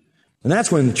you. And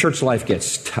that's when church life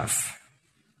gets tough.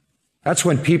 That's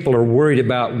when people are worried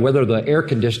about whether the air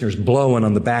conditioner's blowing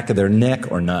on the back of their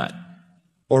neck or not,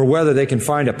 or whether they can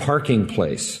find a parking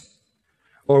place,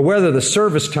 or whether the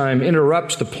service time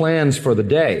interrupts the plans for the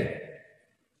day,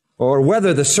 or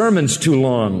whether the sermon's too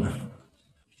long.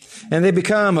 And they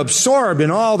become absorbed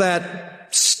in all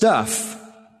that stuff.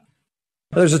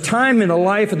 There's a time in the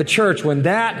life of the church when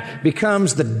that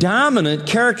becomes the dominant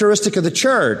characteristic of the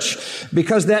church,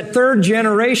 because that third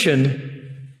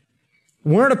generation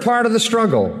weren't a part of the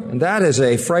struggle, and that is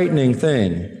a frightening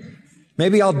thing.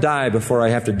 Maybe I'll die before I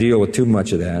have to deal with too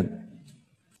much of that.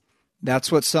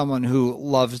 That's what someone who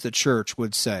loves the church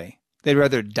would say. They'd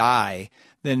rather die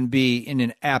than be in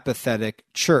an apathetic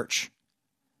church,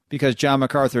 because John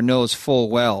MacArthur knows full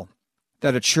well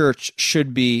that a church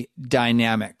should be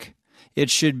dynamic. It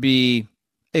should be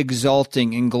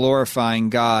exalting and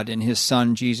glorifying God and His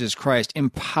Son, Jesus Christ,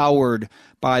 empowered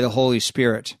by the Holy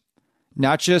Spirit,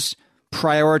 not just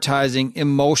prioritizing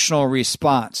emotional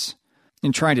response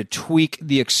and trying to tweak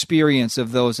the experience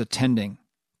of those attending,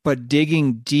 but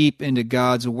digging deep into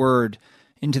God's Word,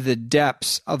 into the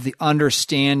depths of the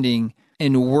understanding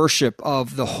and worship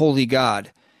of the Holy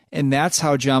God. And that's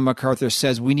how John MacArthur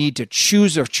says we need to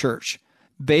choose a church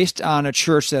based on a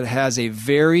church that has a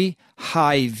very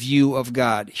high view of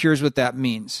God. Here's what that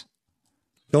means.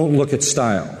 Don't look at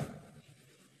style.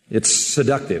 It's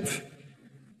seductive.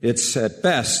 It's, at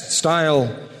best,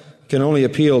 style can only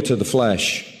appeal to the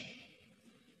flesh.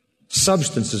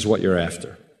 Substance is what you're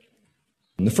after.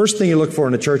 And the first thing you look for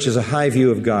in a church is a high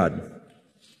view of God.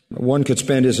 One could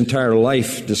spend his entire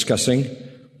life discussing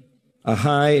a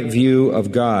high view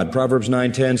of God. Proverbs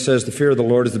 9:10 says, "The fear of the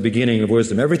Lord is the beginning of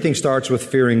wisdom." Everything starts with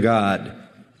fearing God.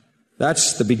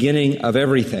 That's the beginning of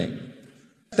everything.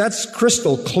 That's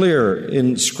crystal clear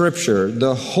in Scripture.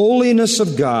 The holiness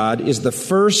of God is the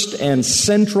first and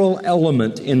central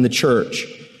element in the church.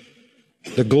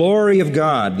 The glory of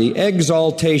God, the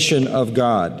exaltation of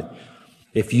God.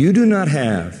 If you do not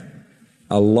have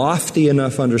a lofty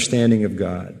enough understanding of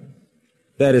God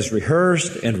that is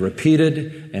rehearsed and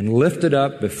repeated and lifted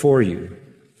up before you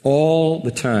all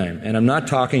the time, and I'm not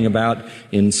talking about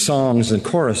in songs and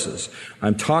choruses,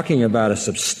 I'm talking about a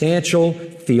substantial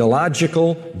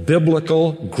theological,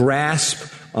 biblical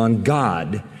grasp on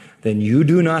God, then you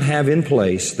do not have in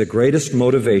place the greatest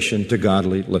motivation to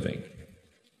godly living.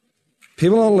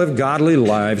 People don't live godly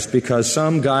lives because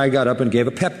some guy got up and gave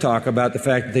a pep talk about the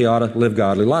fact that they ought to live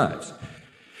godly lives.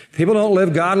 People don't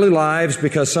live godly lives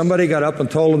because somebody got up and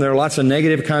told them there are lots of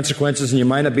negative consequences and you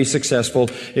might not be successful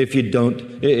if you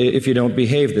don't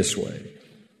behave this way.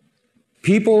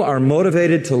 People are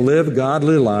motivated to live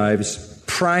godly lives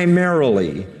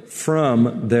primarily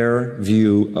from their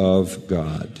view of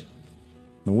God.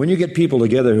 And when you get people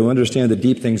together who understand the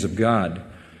deep things of God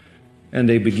and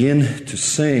they begin to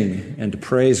sing and to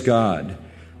praise God,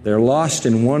 they're lost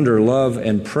in wonder, love,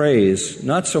 and praise,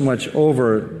 not so much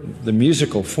over the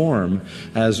musical form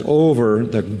as over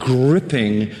the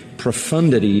gripping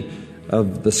profundity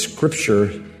of the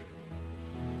Scripture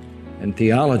and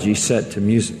theology set to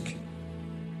music.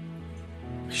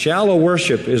 Shallow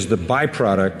worship is the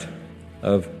byproduct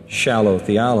of shallow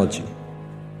theology.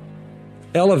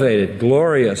 Elevated,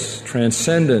 glorious,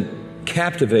 transcendent,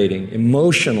 captivating,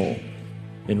 emotional,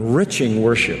 enriching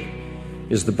worship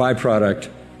is the byproduct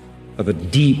of a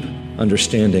deep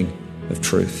understanding of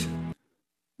truth.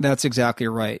 That's exactly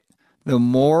right. The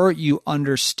more you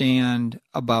understand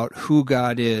about who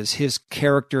God is, His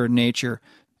character and nature,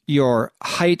 your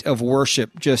height of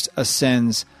worship just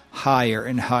ascends higher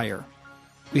and higher.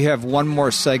 We have one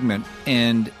more segment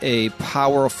and a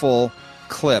powerful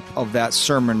clip of that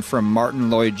sermon from Martin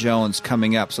Lloyd-Jones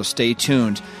coming up, so stay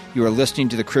tuned. You are listening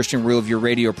to the Christian Worldview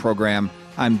radio program.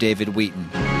 I'm David Wheaton.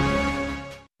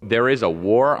 There is a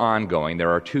war ongoing. There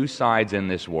are two sides in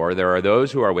this war. There are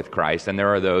those who are with Christ, and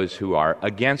there are those who are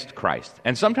against Christ.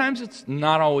 And sometimes it's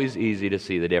not always easy to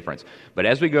see the difference. But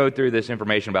as we go through this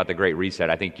information about the Great Reset,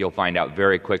 I think you'll find out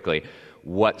very quickly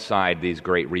what side these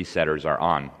great resetters are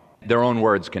on. Their own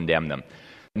words condemn them.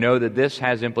 Know that this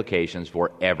has implications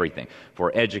for everything,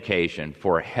 for education,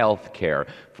 for health care,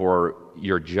 for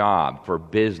your job, for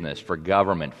business, for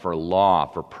government, for law,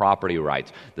 for property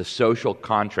rights, the social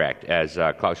contract, as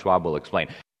Klaus Schwab will explain.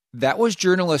 That was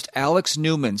journalist Alex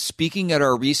Newman speaking at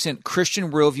our recent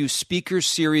Christian Worldview Speakers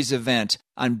Series event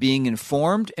on being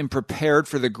informed and prepared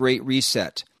for the Great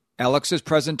Reset. Alex's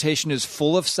presentation is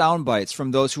full of sound bites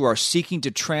from those who are seeking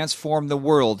to transform the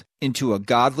world into a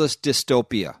godless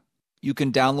dystopia. You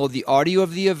can download the audio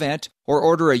of the event or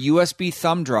order a USB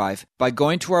thumb drive by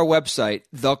going to our website,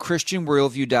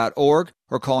 thechristianworldview.org,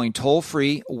 or calling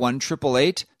toll-free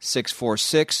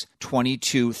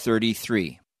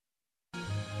 1-888-646-2233.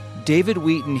 David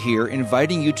Wheaton here,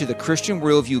 inviting you to the Christian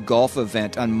Worldview Golf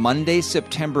event on Monday,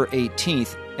 September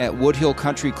 18th at Woodhill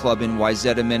Country Club in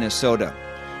Wayzata, Minnesota.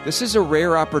 This is a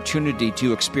rare opportunity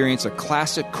to experience a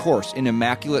classic course in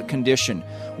immaculate condition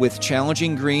with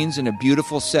challenging greens in a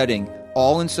beautiful setting,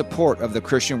 all in support of the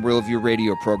Christian Worldview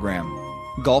radio program.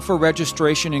 Golfer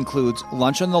registration includes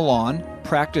lunch on the lawn,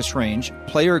 practice range,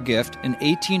 player gift, and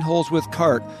 18 holes with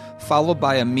cart, followed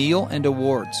by a meal and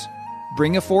awards.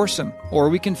 Bring a foursome, or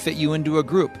we can fit you into a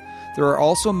group. There are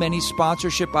also many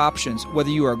sponsorship options, whether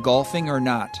you are golfing or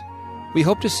not. We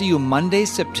hope to see you Monday,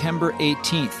 September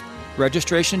 18th.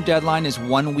 Registration deadline is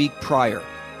 1 week prior.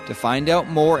 To find out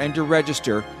more and to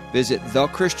register, visit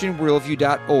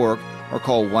thechristianworldview.org or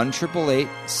call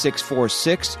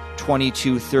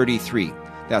 1-888-646-2233.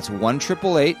 That's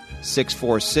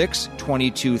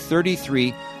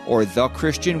 1-888-646-2233 or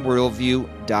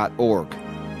thechristianworldview.org.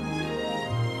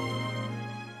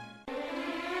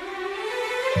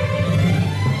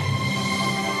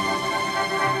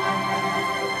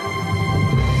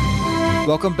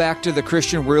 Welcome back to the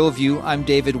Christian Worldview. I'm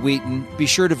David Wheaton. Be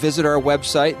sure to visit our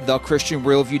website,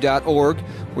 thechristianworldview.org,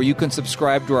 where you can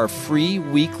subscribe to our free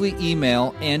weekly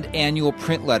email and annual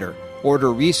print letter,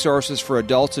 order resources for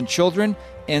adults and children,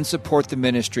 and support the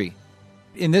ministry.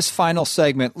 In this final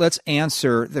segment, let's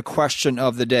answer the question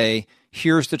of the day.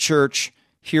 Here's the church,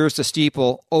 here's the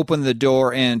steeple, open the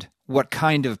door, and what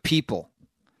kind of people?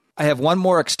 I have one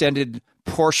more extended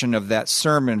portion of that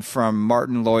sermon from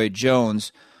Martin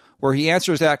Lloyd-Jones, where he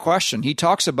answers that question. He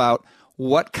talks about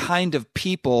what kind of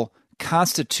people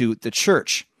constitute the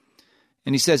church.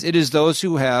 And he says, it is those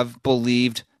who have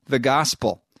believed the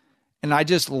gospel. And I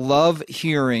just love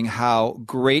hearing how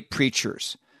great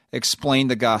preachers explain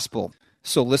the gospel.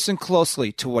 So listen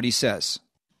closely to what he says.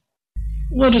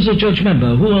 What is a church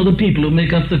member? Who are the people who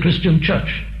make up the Christian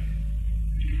church?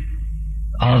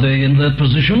 Are they in that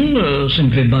position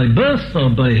simply by birth or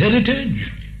by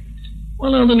heritage?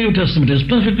 Well, now the New Testament is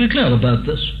perfectly clear about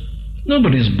this.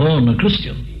 Nobody is born a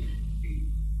Christian.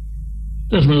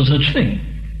 There's no such thing.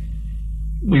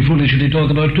 We foolishly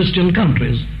talk about Christian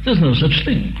countries. There's no such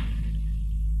thing.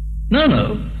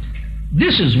 No.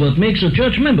 This is what makes a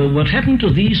church member, what happened to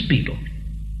these people.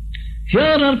 Here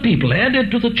are people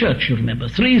added to the church, you remember,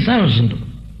 3,000 of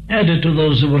them, added to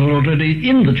those who were already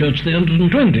in the church, the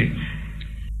 120.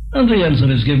 And the answer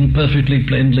is given perfectly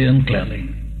plainly and clearly.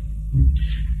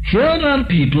 Here are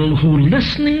people who,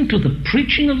 listening to the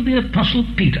preaching of the Apostle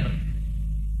Peter,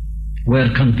 were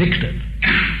convicted.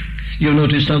 You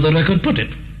noticed how the record put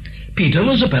it. Peter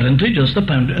was apparently just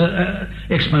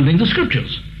expounding the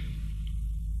Scriptures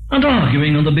and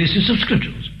arguing on the basis of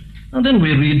Scriptures. And then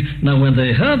we read, now when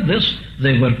they heard this,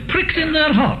 they were pricked in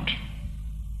their heart.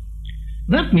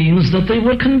 That means that they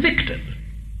were convicted.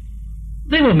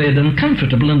 They were made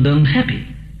uncomfortable and unhappy.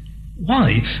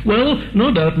 Why? Well, no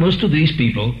doubt most of these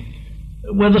people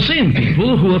were the same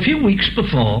people who a few weeks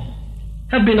before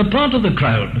had been a part of the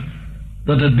crowd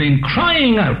that had been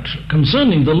crying out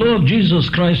concerning the Lord Jesus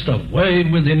Christ, away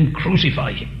with him,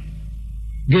 crucify him.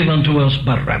 Give unto us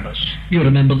Barabbas. You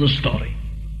remember the story.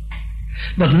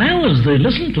 But now as they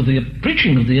listen to the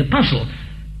preaching of the apostle,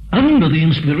 under the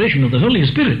inspiration of the Holy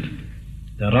Spirit,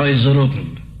 their eyes are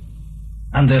opened,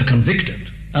 and they're convicted,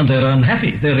 and they're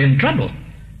unhappy, they're in trouble.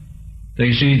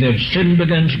 They see they've sinned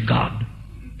against God.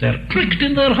 They're pricked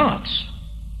in their hearts.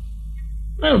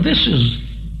 Now, this is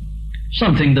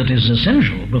something that is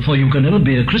essential before you can ever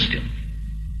be a Christian.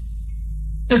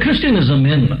 A Christian is a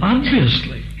man,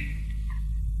 obviously,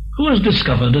 who has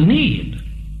discovered a need.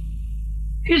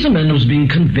 He's a man who's been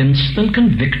convinced and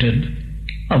convicted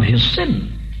of his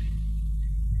sin.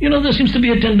 You know, there seems to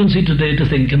be a tendency today to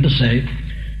think and to say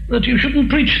that you shouldn't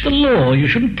preach the law, you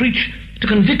shouldn't preach to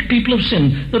convict people of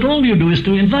sin, that all you do is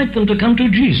to invite them to come to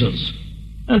Jesus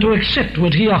and to accept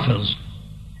what he offers.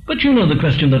 But you know the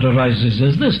question that arises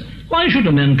is this: why should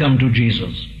a man come to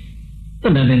Jesus?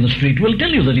 The man in the street will tell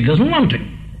you that he doesn't want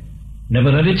him.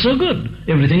 Never had it so good.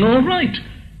 Everything all right.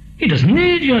 He doesn't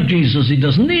need your Jesus. He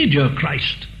doesn't need your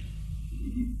Christ.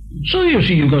 So you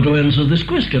see, you've got to answer this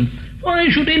question. Why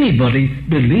should anybody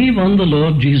believe on the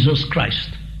Lord Jesus Christ?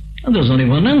 And there's only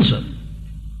one answer.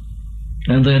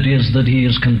 and that is that he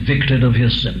is convicted of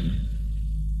his sin.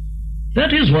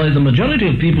 That is why the majority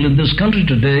of people in this country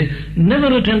today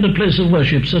never attend a place of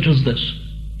worship such as this.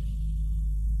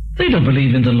 They don't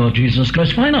believe in the Lord Jesus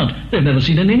Christ. Why not? They've never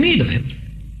seen any need of him.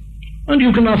 And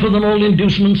you can offer them all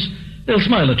inducements, they'll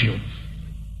smile at you.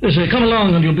 They say, come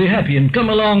along and you'll be happy, and come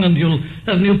along and you'll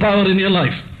have new power in your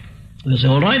life. They say,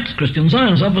 all right, Christian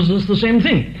Science offers us the same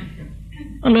thing,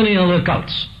 and many other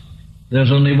cults.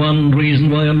 There's only one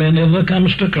reason why a man ever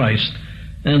comes to Christ,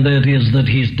 and that is that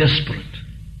he's desperate,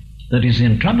 that he's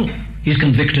in trouble. He's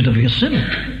convicted of his sin.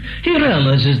 He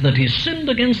realizes that he's sinned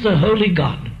against a holy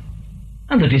God,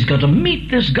 and that he's got to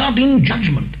meet this God in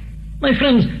judgment. My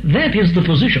friends, that is the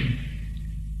position.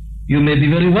 You may be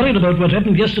very worried about what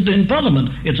happened yesterday in Parliament.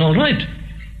 It's all right.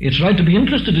 It's right to be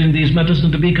interested in these matters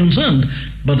and to be concerned.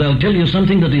 But I'll tell you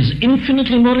something that is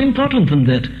infinitely more important than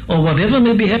that, or whatever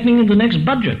may be happening in the next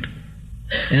budget.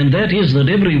 And that is that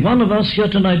every one of us here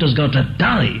tonight has got to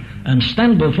die and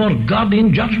stand before God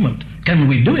in judgment. Can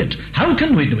we do it? How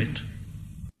can we do it?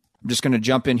 I'm just going to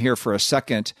jump in here for a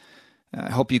second. I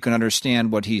hope you can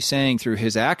understand what he's saying through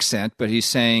his accent, but he's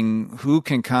saying who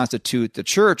can constitute the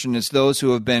church, and it's those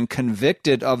who have been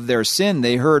convicted of their sin.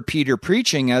 They heard Peter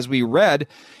preaching, as we read,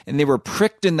 and they were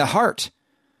pricked in the heart.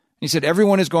 He said,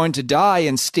 everyone is going to die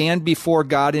and stand before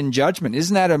God in judgment.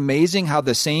 Isn't that amazing how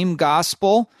the same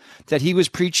gospel that he was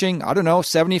preaching,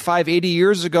 75, 80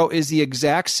 years ago is the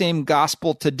exact same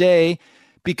gospel today,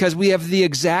 because we have the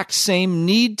exact same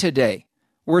need today.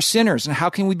 We're sinners, and how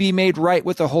can we be made right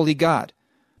with a holy God?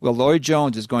 Well, Lloyd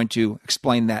Jones is going to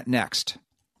explain that next.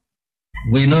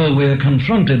 We know we are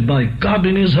confronted by God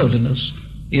in his holiness,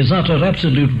 his utter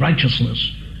absolute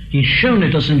righteousness. He's shown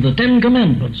it us in the 10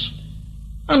 Commandments,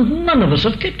 and none of us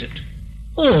have kept it.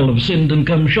 All have sinned and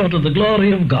come short of the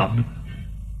glory of God.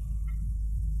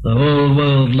 The whole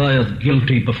world lieth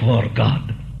guilty before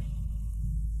God.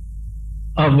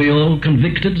 Are we all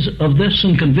convicted of this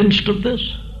and convinced of this?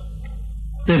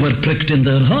 They were pricked in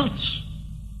their hearts.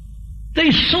 They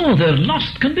saw their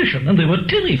lost condition, and they were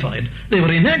terrified. They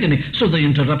were in agony, so they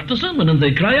interrupt the sermon, and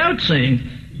they cry out, saying,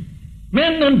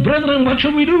 men and brethren, what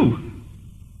shall we do?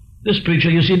 This preacher,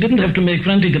 you see, didn't have to make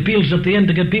frantic appeals at the end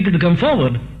to get people to come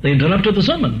forward. They interrupted the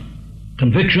sermon.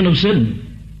 Conviction of sin.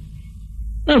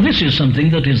 Now, this is something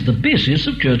that is the basis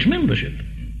of church membership.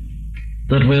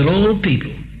 That we're all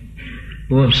people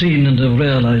who have seen and have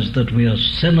realized that we are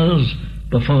sinners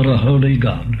before a holy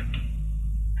God,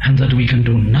 and that we can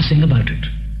do nothing about it.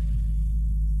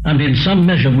 And in some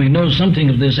measure we know something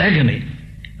of this agony,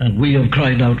 and we have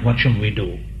cried out, what shall we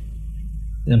do?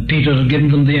 And Peter had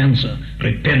given them the answer.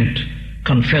 Repent,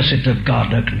 confess it to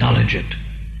God, acknowledge it.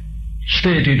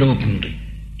 State it openly,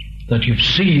 that you've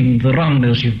seen the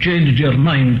wrongness, you've changed your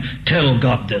mind, tell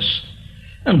God this.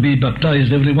 And be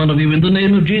baptized, every one of you, in the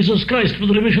name of Jesus Christ for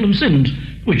the remission of sins,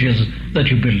 which is that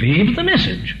you believe the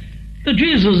message. The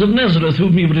Jesus of Nazareth,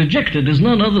 whom you've rejected, is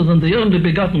none other than the only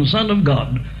begotten Son of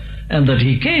God, and that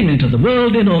he came into the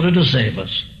world in order to save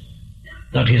us.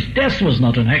 That his death was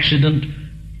not an accident,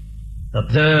 that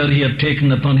there he had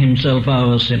taken upon himself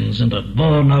our sins and had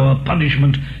borne our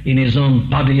punishment in his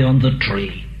own body on the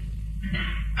tree,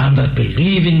 and that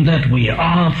believing that we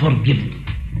are forgiven.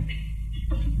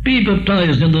 Be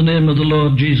baptized in the name of the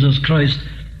Lord Jesus Christ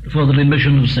for the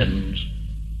remission of sins.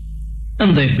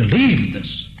 And they believed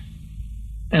this.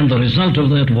 And the result of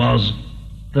that was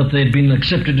that they'd been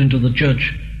accepted into the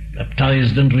church,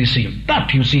 baptized and received.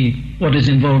 But, you see, what is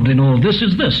involved in all this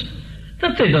is this,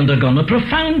 that they'd undergone a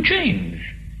profound change.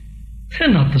 They're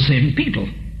not the same people.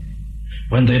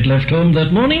 When they'd left home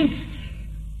that morning,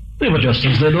 they were just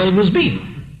as they'd always been.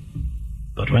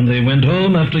 But when they went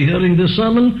home after hearing this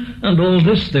sermon and all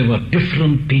this, they were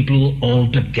different people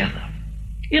altogether.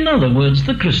 In other words,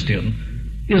 the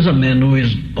Christian is a man who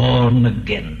is born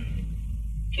again.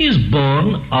 He is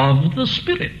born of the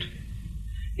Spirit.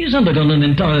 He's undergone an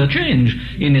entire change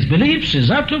in his beliefs, his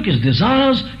outlook, his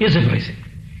desires, his everything.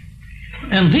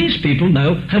 And these people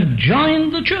now have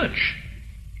joined the church.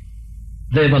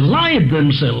 They've allied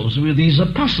themselves with these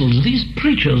apostles, these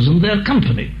preachers and their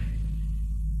company.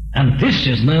 And this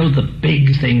is now the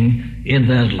big thing in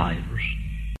their lives.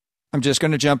 I'm just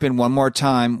going to jump in one more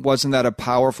time. Wasn't that a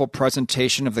powerful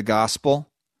presentation of the gospel?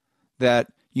 That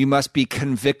you must be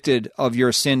convicted of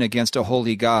your sin against a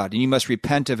holy God, and you must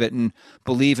repent of it and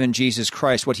believe in Jesus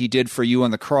Christ, what he did for you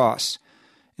on the cross.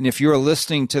 And if you're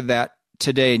listening to that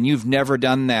today and you've never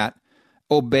done that,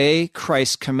 obey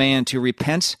Christ's command to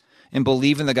repent and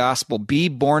believe in the gospel. Be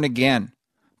born again.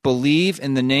 Believe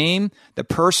in the name, the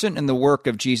person, and the work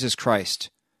of Jesus Christ.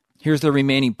 Here's the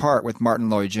remaining part with Martin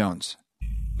Lloyd-Jones.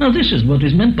 Now, this is what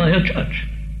is meant by a church.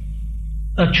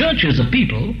 A church is a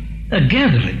people, a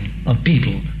gathering of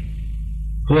people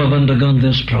who have undergone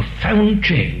this profound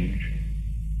change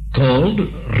called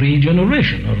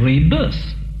regeneration or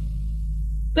rebirth.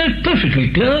 They're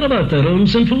perfectly clear about their own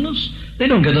sinfulness. They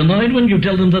don't get annoyed when you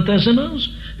tell them that they're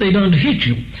sinners. They don't hate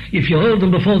you if you hold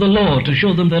them before the law to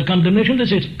show them their condemnation. They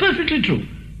say it's perfectly true.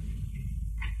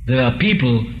 They are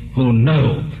people who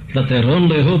know that their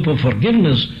only hope of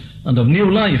forgiveness and of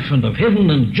new life and of heaven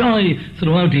and joy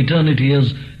throughout eternity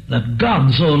is that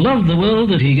God so loved the world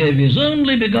that he gave his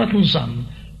only begotten Son,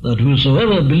 that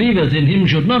whosoever believeth in him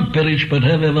should not perish but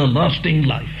have everlasting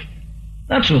life.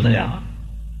 That's who they are.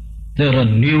 They're a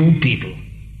new people.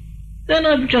 They're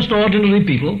not just ordinary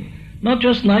people, not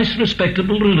just nice,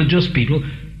 respectable, religious people.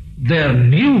 They're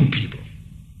new people.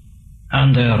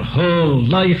 And their whole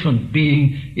life and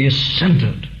being is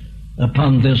centered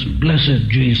upon this blessed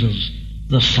Jesus,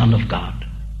 the Son of God.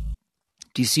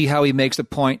 Do you see how he makes the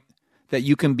point that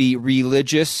you can be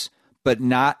religious but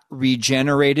not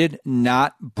regenerated,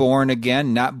 not born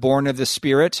again, not born of the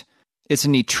Spirit? It's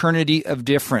an eternity of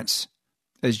difference.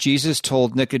 As Jesus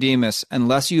told Nicodemus,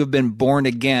 unless you have been born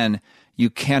again, you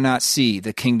cannot see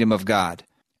the kingdom of God.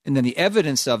 And then the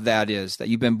evidence of that is that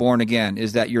you've been born again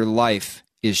is that your life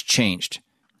is changed.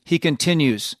 He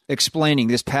continues explaining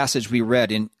this passage we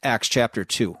read in Acts chapter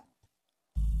 2.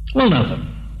 Well, now then,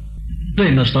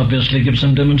 they must obviously give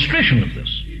some demonstration of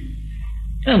this.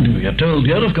 And we are told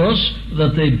here, of course,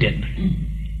 that they did.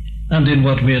 And in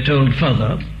what we are told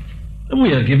further,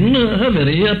 we are given a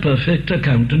very perfect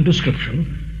account and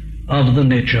description of the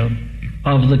nature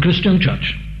of the Christian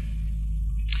church.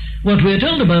 What we are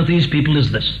told about these people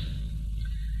is this.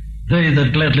 They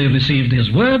that gladly received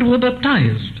his word were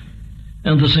baptized,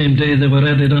 and the same day there were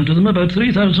added unto them about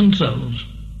 3,000 souls.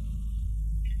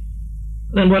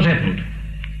 Then what happened?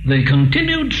 They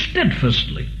continued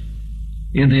steadfastly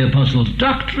in the apostles'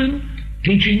 doctrine,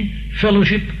 teaching,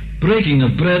 fellowship, breaking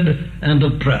of bread, and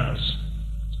of prayers.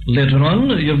 Later on,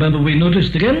 you remember we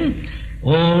noticed again,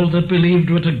 all that believed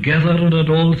were together and had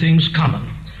all things common.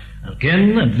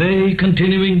 Again, and they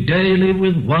continuing daily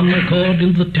with one accord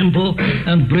in the temple,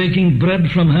 and breaking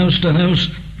bread from house to house,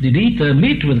 did eat their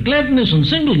meat with gladness and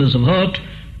singleness of heart,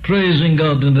 praising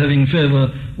God and having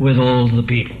favor with all the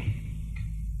people.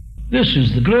 This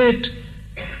is the great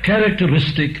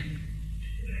characteristic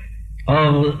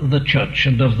of the church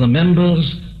and of the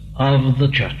members of the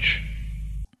church.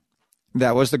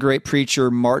 That was the great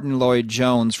preacher Martin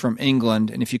Lloyd-Jones from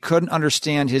England, and if you couldn't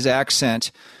understand his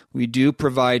accent, we do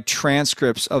provide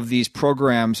transcripts of these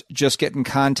programs. Just get in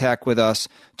contact with us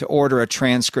to order a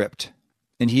transcript.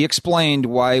 And he explained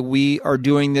why we are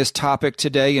doing this topic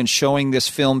today and showing this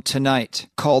film tonight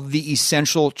called The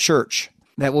Essential Church.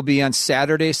 That will be on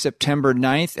Saturday, September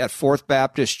 9th at Fourth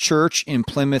Baptist Church in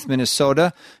Plymouth,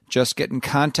 Minnesota. Just get in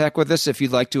contact with us if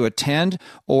you'd like to attend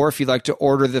or if you'd like to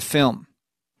order the film.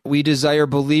 We desire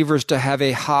believers to have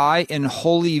a high and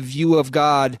holy view of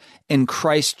God in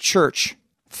Christ's church,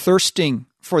 thirsting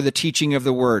for the teaching of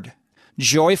the Word,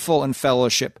 joyful in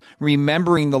fellowship,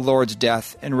 remembering the Lord's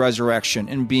death and resurrection,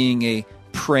 and being a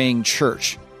praying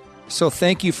church. So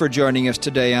thank you for joining us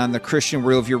today on the Christian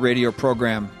Worldview radio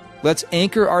program. Let's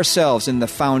anchor ourselves in the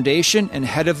foundation and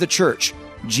head of the church.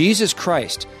 Jesus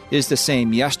Christ is the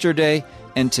same yesterday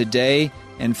and today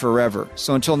and forever.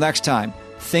 So until next time,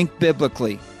 think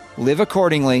biblically, live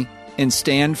accordingly, and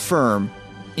stand firm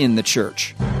in the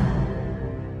church.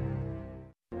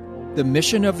 The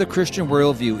mission of the Christian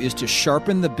Worldview is to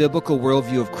sharpen the biblical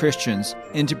worldview of Christians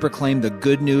and to proclaim the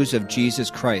good news of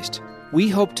Jesus Christ. We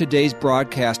hope today's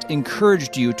broadcast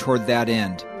encouraged you toward that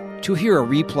end. To hear a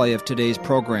replay of today's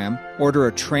program, order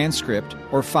a transcript,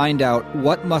 or find out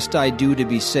what must I do to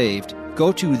be saved,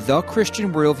 go to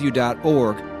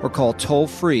thechristianworldview.org or call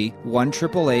toll-free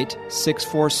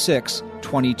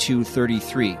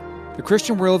 1-888-646-2233. The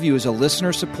Christian Worldview is a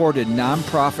listener-supported,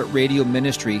 nonprofit radio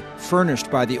ministry furnished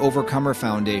by the Overcomer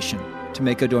Foundation. To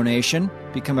make a donation,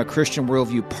 become a Christian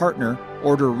Worldview partner,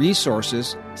 order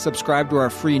resources, subscribe to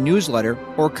our free newsletter,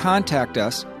 or contact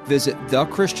us, visit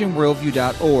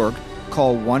thechristianworldview.org,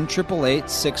 call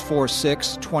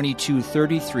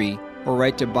 1-888-646-2233, or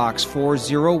write to Box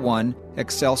 401,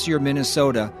 Excelsior,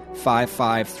 Minnesota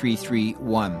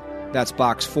 55331. That's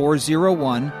Box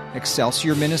 401,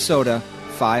 Excelsior, Minnesota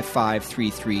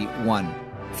 55331.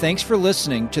 Thanks for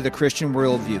listening to the Christian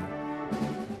Worldview.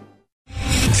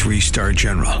 3-star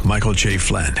general Michael J.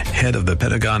 Flynn, head of the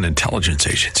Pentagon Intelligence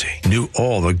Agency, knew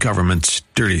all the government's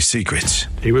dirty secrets.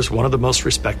 He was one of the most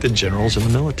respected generals in the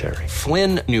military.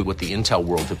 Flynn knew what the intel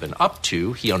world had been up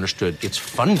to. He understood its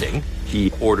funding.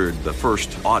 He ordered the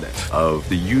first audit of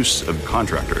the use of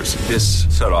contractors. This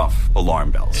set off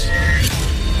alarm bells.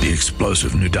 The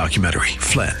explosive new documentary,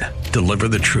 Flynn, Deliver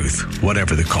the Truth,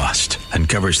 Whatever the Cost,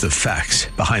 uncovers the facts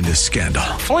behind this scandal.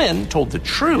 Flynn told the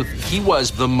truth. He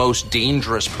was the most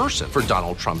dangerous person for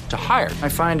Donald Trump to hire. I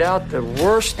find out the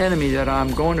worst enemy that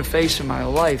I'm going to face in my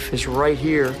life is right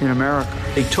here in America.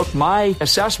 They took my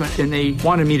assessment and they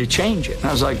wanted me to change it. And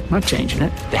I was like, I'm not changing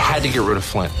it. They had to get rid of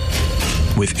Flynn.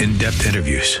 With in-depth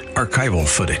interviews, archival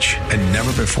footage, and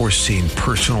never-before-seen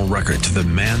personal records of the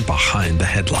man behind the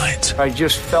headlines. I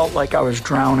just felt like I was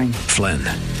drowning. Flynn,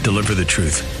 Deliver the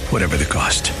Truth, Whatever the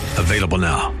Cost. Available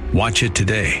now. Watch it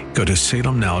today. Go to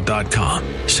salemnow.com.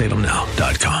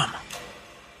 salemnow.com.